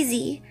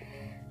easy.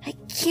 I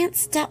can't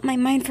stop my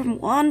mind from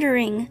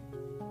wandering.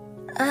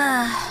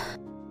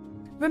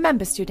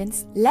 Remember,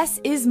 students, less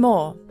is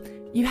more.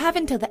 You have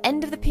until the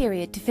end of the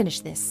period to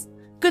finish this.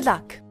 Good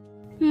luck.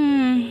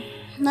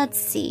 Let's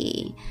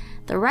see.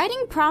 The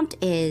writing prompt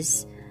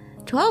is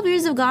 12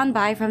 years have gone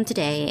by from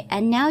today,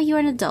 and now you're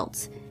an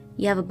adult.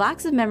 You have a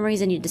box of memories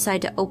and you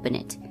decide to open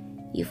it.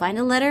 You find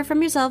a letter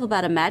from yourself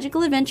about a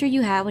magical adventure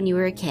you had when you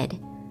were a kid.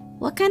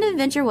 What kind of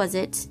adventure was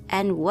it,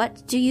 and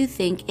what do you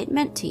think it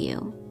meant to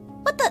you?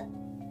 What the...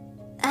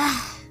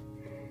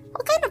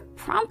 what kind of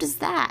prompt is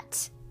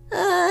that?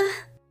 Oh,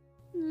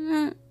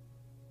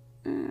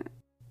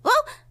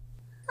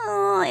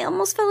 I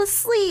almost fell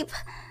asleep.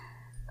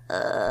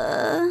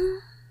 I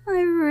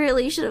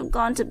really should have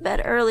gone to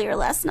bed earlier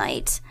last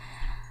night.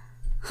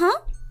 Huh?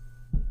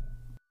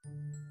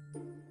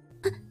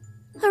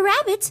 A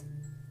rabbit?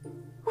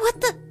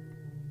 What the...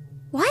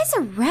 Why is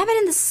a rabbit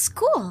in the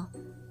school?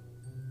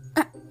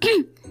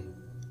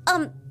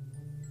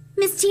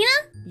 Miss Tina?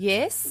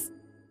 Yes?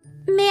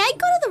 May I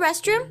go to the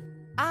restroom?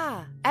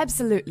 Ah,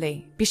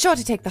 absolutely. Be sure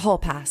to take the hall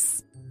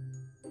pass.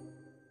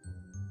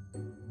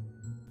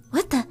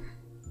 What the...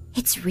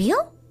 It's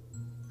real?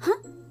 Huh?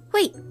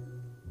 Wait,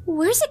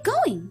 where's it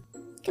going?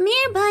 Come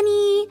here,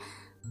 Bunny.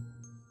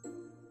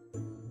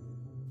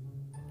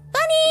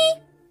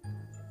 Bunny!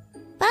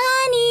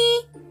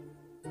 Bunny!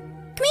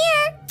 Come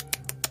here!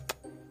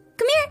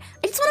 Come here!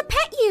 I just want to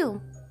pet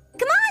you!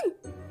 Come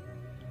on!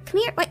 Come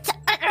here! Wait.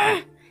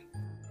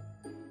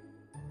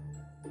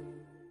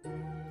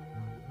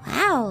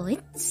 Wow,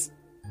 it's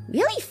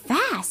really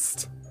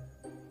fast.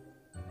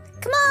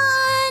 Come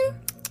on!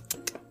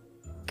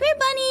 Come here,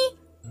 Bunny!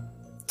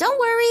 Don't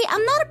worry,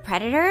 I'm not a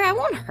predator. I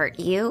won't hurt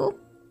you.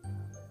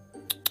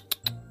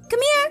 Come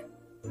here!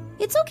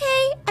 It's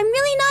okay. I'm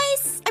really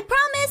nice. I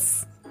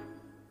promise.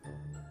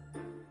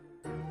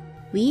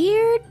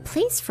 Weird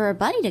place for a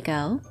bunny to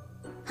go.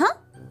 Huh?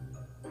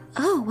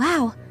 Oh,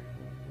 wow.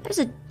 There's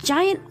a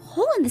giant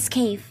hole in this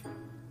cave.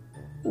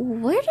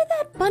 Where did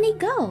that bunny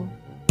go?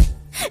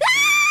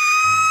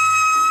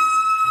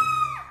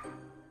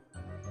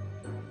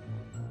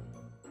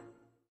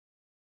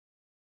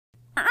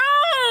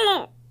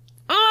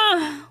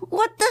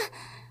 What the...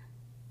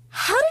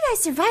 How did I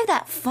survive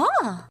that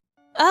fall?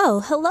 Oh,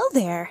 hello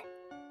there.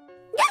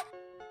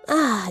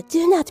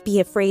 Do not be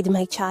afraid,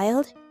 my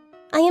child.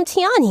 I am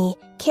Tiani,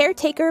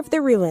 caretaker of the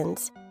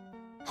ruins.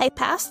 I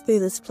pass through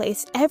this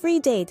place every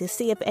day to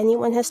see if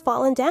anyone has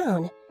fallen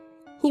down.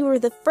 You were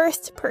the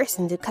first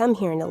person to come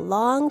here in a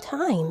long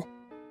time.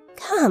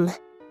 Come,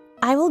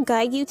 I will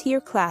guide you to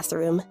your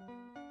classroom.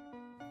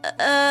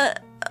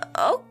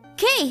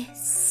 Okay.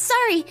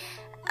 Sorry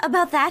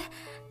about that.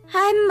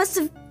 I must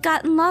have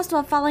gotten lost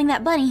while following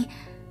that bunny.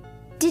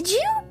 Did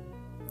you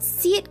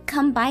see it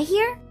come by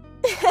here?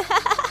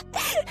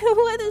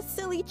 What a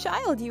silly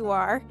child you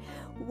are.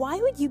 Why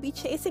would you be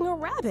chasing a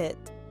rabbit?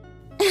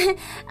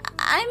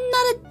 I'm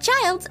not a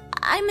child.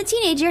 I'm a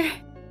teenager.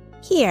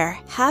 Here,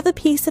 have a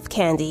piece of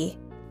candy.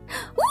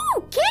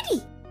 Ooh,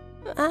 candy!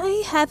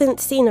 I haven't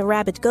seen a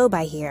rabbit go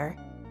by here.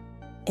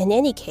 In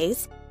any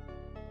case,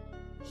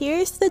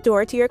 here's the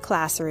door to your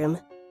classroom.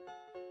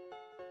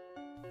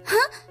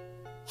 Huh?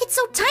 It's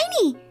so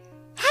tiny!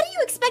 How do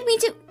you expect me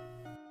to...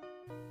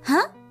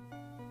 Huh?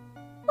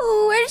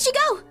 Where did she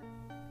go?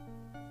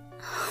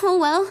 Oh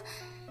well,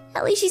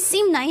 at least she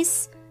seemed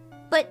nice.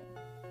 But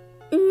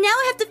now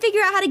I have to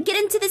figure out how to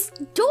get into this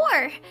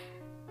door.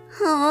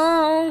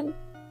 Oh,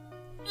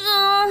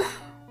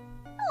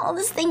 all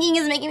this thinking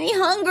is making me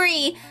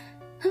hungry.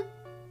 Huh?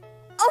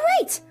 Oh,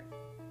 right!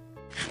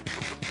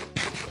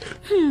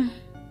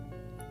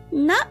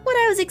 Not what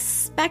I was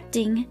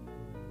expecting.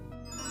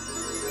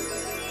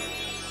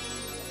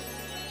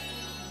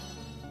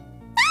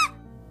 Ah!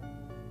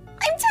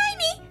 I'm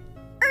tiny!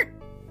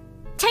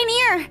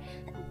 Tinier!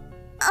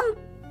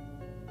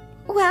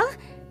 Well,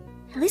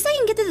 at least I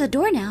can get through the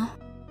door now.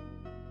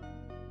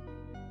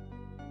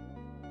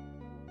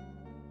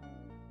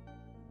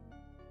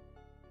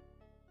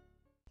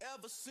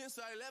 Ever since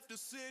I left the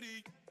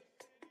city.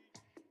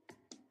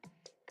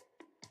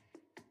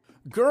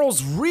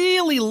 Girls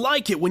really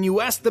like it when you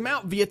ask them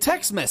out via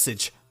text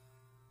message.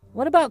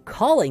 What about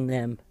calling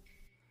them?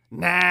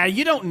 Nah,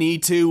 you don't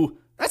need to.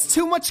 That's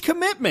too much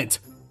commitment.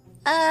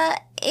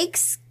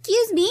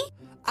 Excuse me?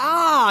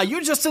 Ah,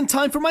 you're just in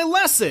time for my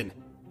lesson.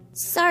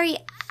 Sorry,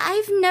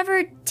 I've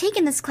never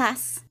taken this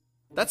class.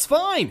 That's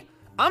fine.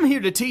 I'm here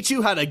to teach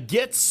you how to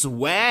get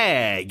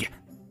swag.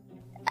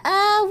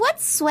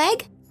 What's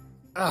swag?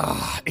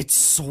 It's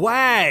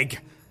swag.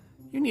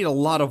 You need a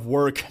lot of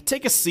work.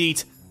 Take a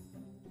seat.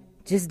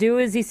 Just do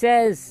as he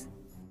says.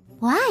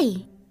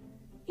 Why?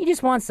 He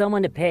just wants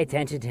someone to pay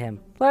attention to him.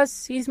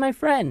 Plus, he's my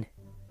friend.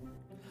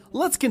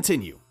 Let's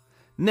continue.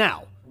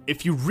 Now,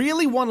 if you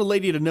really want a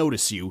lady to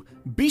notice you,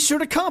 be sure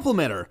to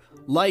compliment her.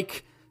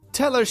 Like,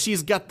 tell her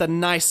she's got the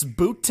nice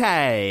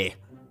booty.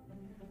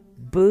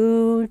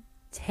 Booty.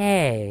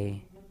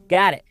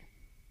 Got it.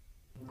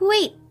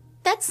 Wait,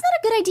 that's not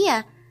a good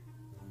idea.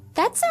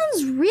 That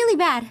sounds really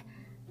bad.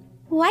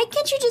 Why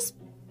can't you just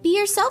be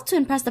yourself to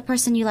impress the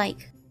person you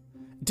like?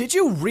 Did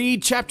you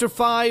read Chapter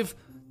 5?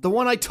 The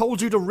one I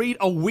told you to read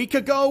a week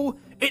ago?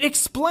 It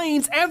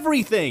explains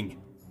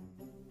everything.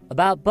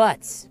 About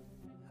butts.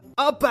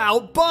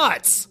 About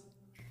butts!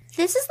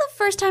 This is the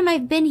first time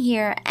I've been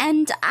here,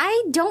 and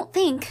I don't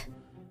think...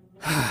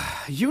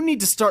 You need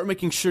to start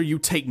making sure you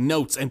take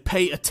notes and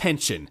pay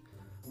attention.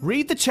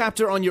 Read the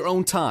chapter on your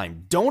own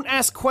time. Don't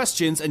ask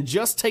questions and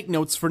just take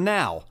notes for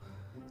now.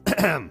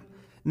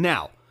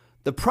 Now,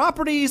 the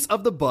properties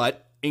of the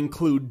butt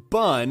include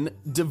bun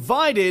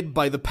divided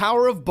by the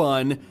power of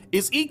bun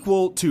is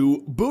equal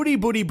to booty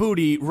booty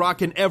booty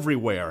rockin'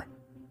 everywhere.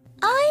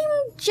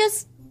 I'm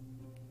just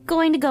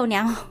going to go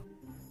now.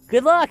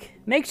 Good luck.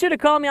 Make sure to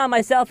call me on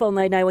my cell phone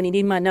late night when you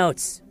need my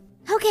notes.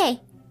 Okay,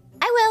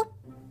 I will.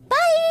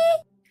 Bye!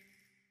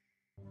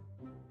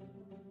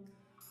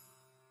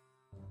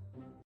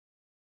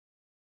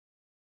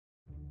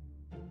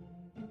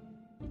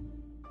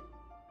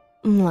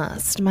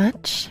 Lost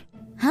much?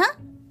 Huh?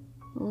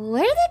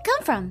 Where did that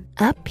come from?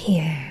 Up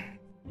here.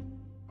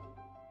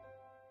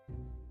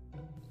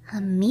 A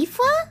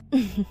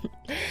Mifla?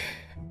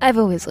 I've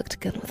always looked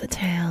good with a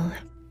tail.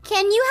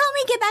 Can you help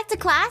me get back to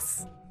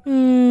class?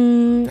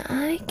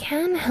 I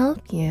can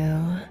help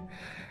you.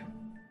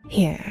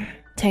 Here,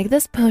 take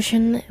this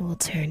potion. It will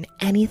turn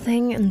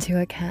anything into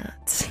a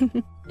cat.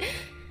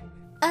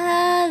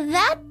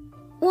 That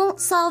won't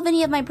solve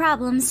any of my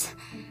problems.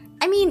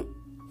 I mean,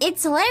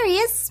 it's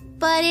hilarious,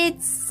 but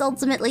it's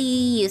ultimately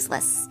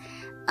useless.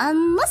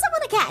 Unless I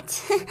want a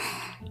cat.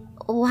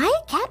 Why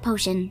a cat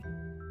potion?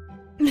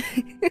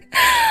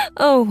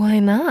 Oh, why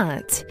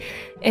not?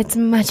 It's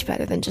much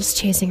better than just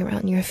chasing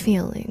around your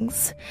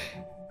feelings.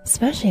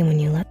 Especially when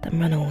you let them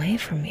run away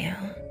from you.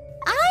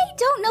 I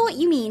don't know what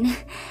you mean.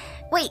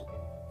 Wait,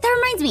 that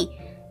reminds me.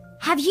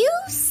 Have you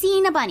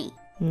seen a bunny?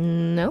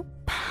 Nope.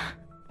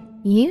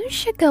 You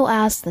should go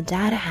ask the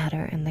Data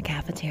Hatter in the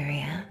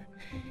cafeteria.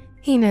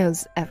 He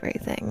knows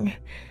everything.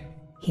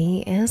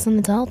 He is an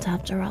adult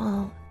after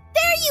all.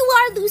 There you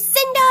are,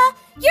 Lucinda!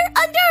 You're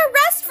under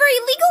arrest for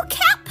illegal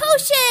cat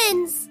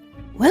potions!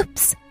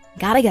 Whoops.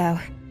 Gotta go.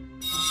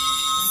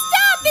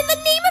 Stop in the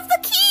name of the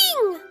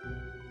king!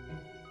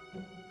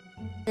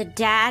 The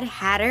Dad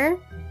Hatter?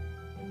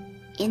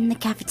 In the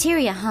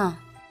cafeteria, huh?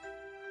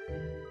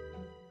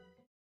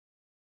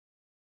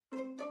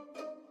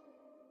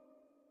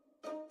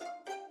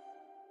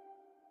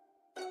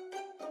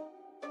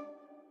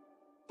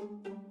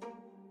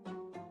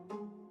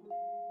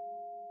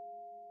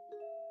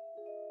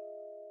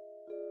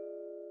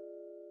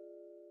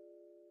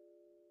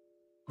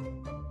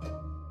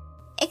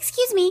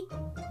 Excuse me.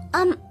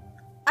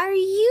 Are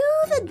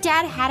you the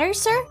Dad Hatter,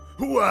 sir?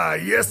 Why,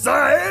 yes,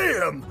 I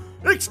am.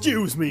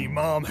 Excuse me,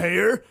 Mom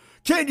Hair.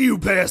 Can you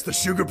pass the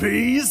sugar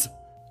peas?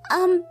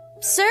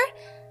 Sir?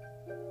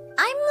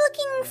 I'm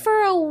looking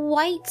for a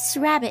white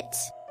rabbit.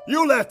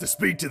 You'll have to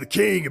speak to the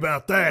king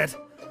about that.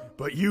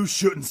 But you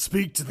shouldn't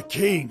speak to the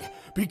king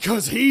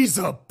because he's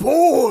a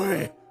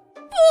boy.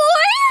 Boy?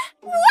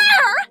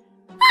 Where?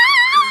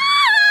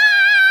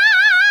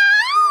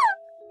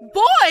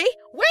 Boy?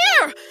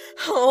 Where?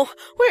 Oh,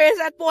 where is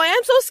that boy?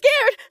 I'm so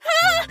scared.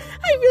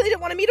 I really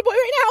don't want to meet a boy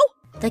right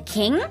now. The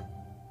king?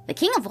 The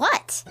king of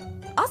what?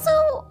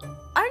 Also,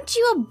 aren't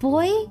you a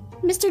boy,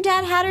 Mr.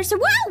 Dad Hatter, sir?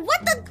 Wow,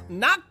 what the?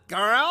 Not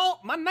girl.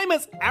 My name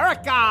is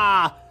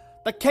Erica.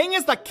 The king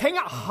is the king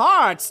of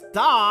hearts,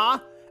 duh.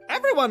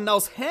 Everyone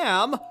knows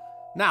him.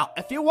 Now,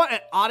 if you want an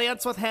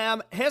audience with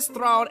him, his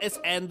throne is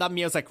in the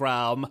music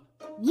room.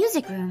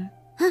 Music room?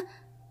 Huh?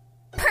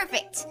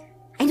 Perfect.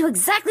 I know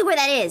exactly where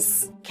that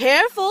is.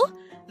 Careful.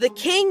 The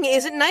king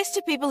isn't nice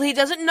to people he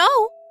doesn't know.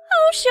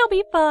 Oh, she'll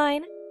be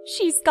fine.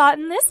 She's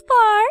gotten this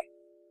far.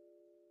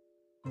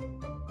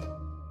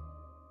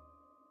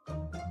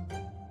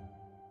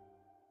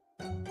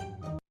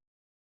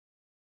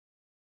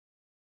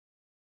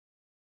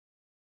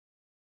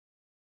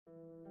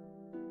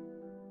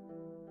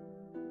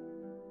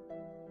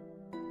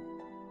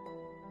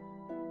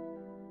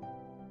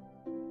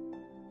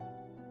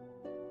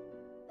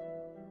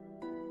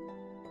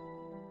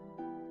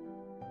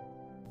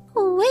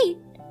 Wait.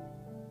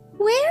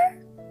 Where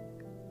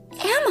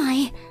am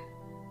I?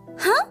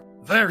 Huh?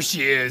 There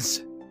she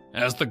is.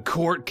 As the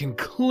court can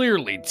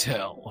clearly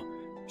tell,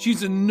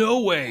 she's in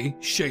no way,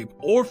 shape,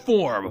 or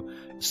form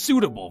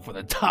suitable for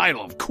the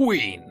title of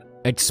queen.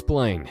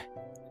 Explain.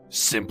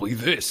 Simply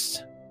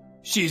this.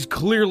 She's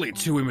clearly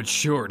too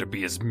immature to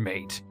be his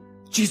mate.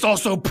 She's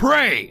also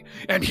prey,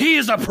 and he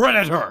is a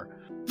predator.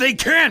 They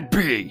can't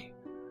be.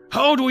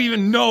 How do we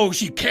even know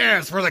she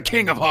cares for the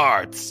King of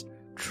Hearts?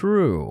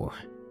 True.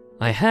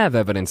 I have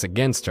evidence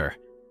against her.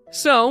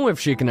 So, if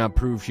she cannot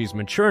prove she's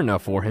mature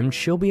enough for him,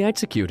 she'll be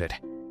executed.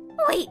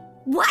 Wait,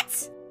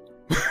 what?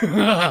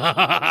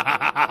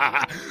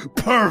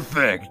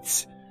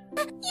 Perfect!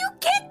 You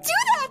can't do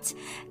that!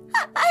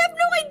 I have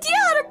no idea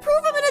how to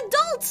prove I'm an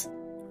adult!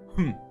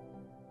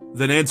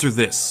 Then answer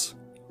this.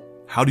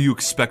 How do you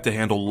expect to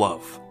handle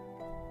love?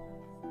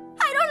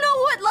 I don't know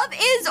what love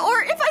is,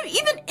 or if I'm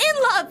even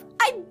in love!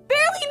 I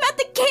barely met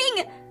the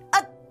king!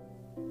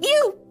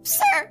 You,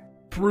 sir!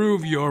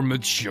 Prove you're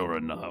mature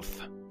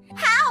enough.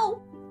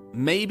 How?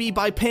 Maybe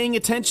by paying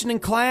attention in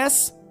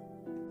class?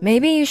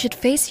 Maybe you should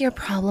face your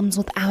problems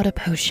without a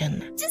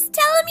potion. Just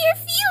tell him your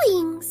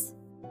feelings!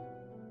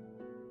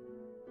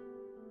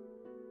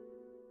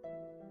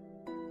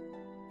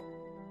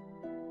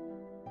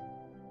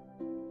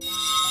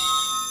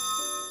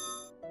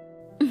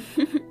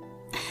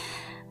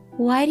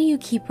 Why do you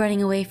keep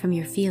running away from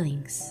your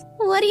feelings?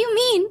 What do you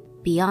mean?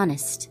 Be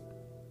honest.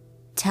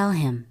 Tell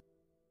him.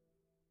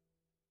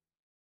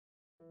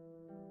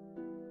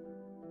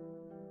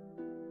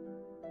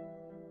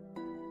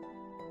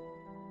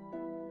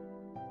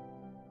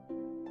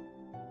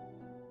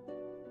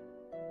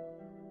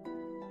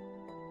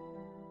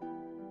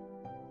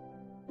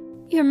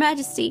 Your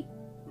Majesty,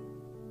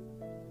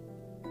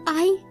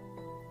 I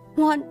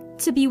want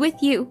to be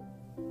with you.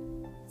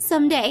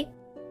 Someday.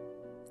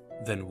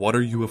 Then what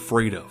are you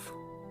afraid of?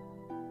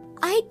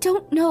 I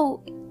don't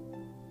know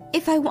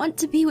if I want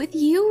to be with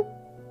you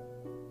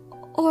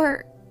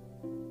or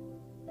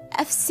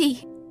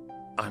FC.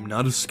 I'm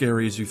not as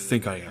scary as you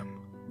think I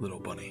am, little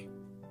bunny.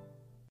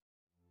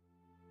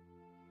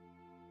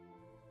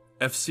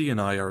 FC and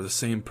I are the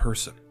same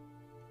person.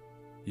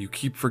 You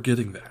keep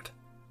forgetting that.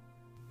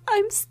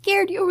 I'm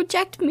scared you'll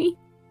reject me.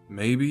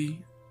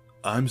 Maybe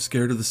I'm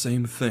scared of the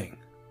same thing.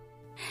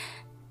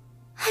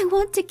 I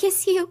want to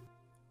kiss you.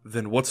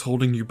 Then what's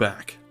holding you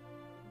back?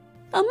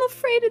 I'm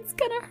afraid it's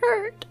gonna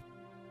hurt.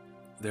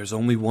 There's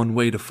only one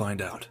way to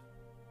find out.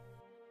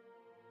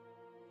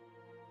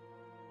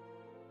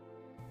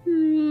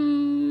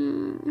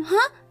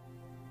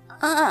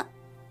 Huh?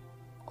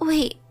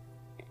 Wait.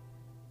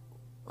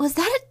 Was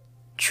that a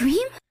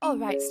dream? All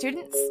right,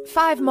 students.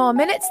 5 more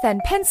minutes, then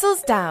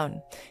pencils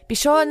down. Be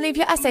sure and leave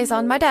your essays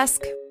on my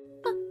desk.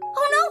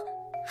 Oh no!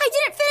 I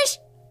didn't finish!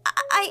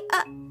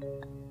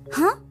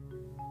 Huh?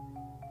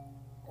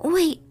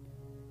 Wait.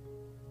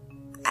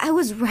 I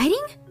was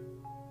writing?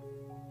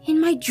 In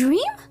my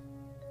dream?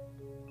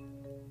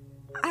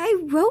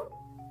 I wrote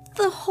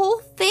the whole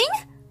thing?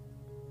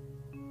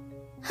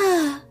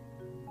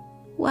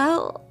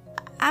 Well,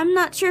 I'm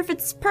not sure if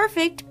it's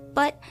perfect,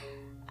 but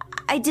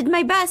I did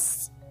my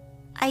best,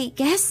 I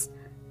guess.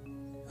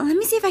 Let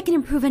me see if I can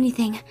improve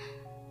anything.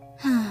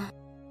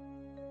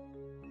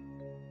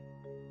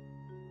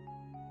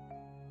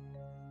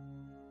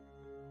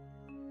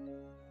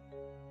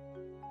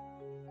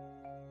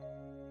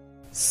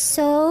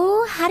 So,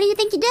 So, how do you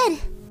think you did?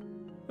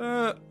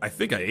 I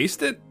think I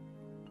aced it?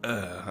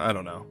 I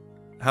don't know.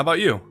 How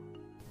about you?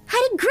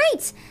 I did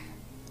great!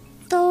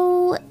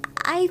 Though,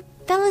 I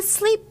fell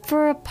asleep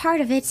for a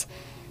part of it.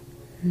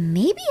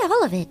 Maybe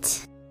all of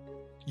it.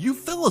 You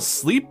fell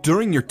asleep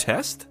during your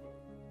test?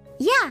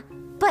 Yeah,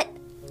 but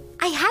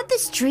I had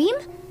this dream,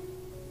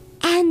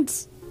 and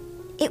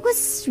it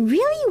was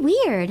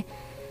really weird.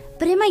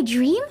 But in my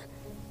dream,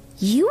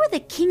 you were the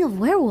king of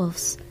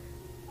werewolves,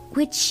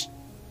 which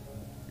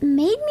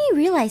made me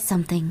realize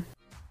something.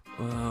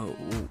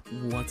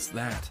 What's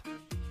that?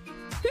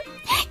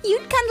 You'd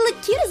kind of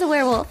look cute as a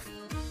werewolf.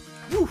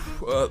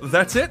 Oof,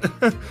 that's it?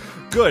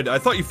 Good, I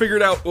thought you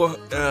figured out,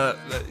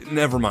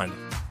 never mind.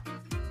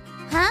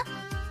 Huh?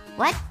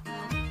 What?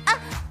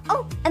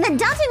 Oh, and then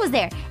Dante was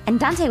there. And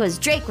Dante was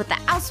Drake with the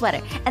owl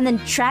sweater. And then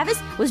Travis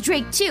was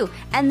Drake too.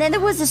 And then there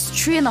was this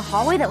tree in the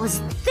hallway that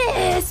was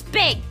this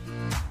big.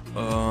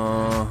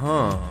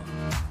 Uh-huh.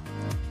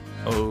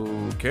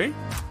 Okay.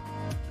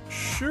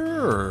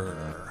 Sure.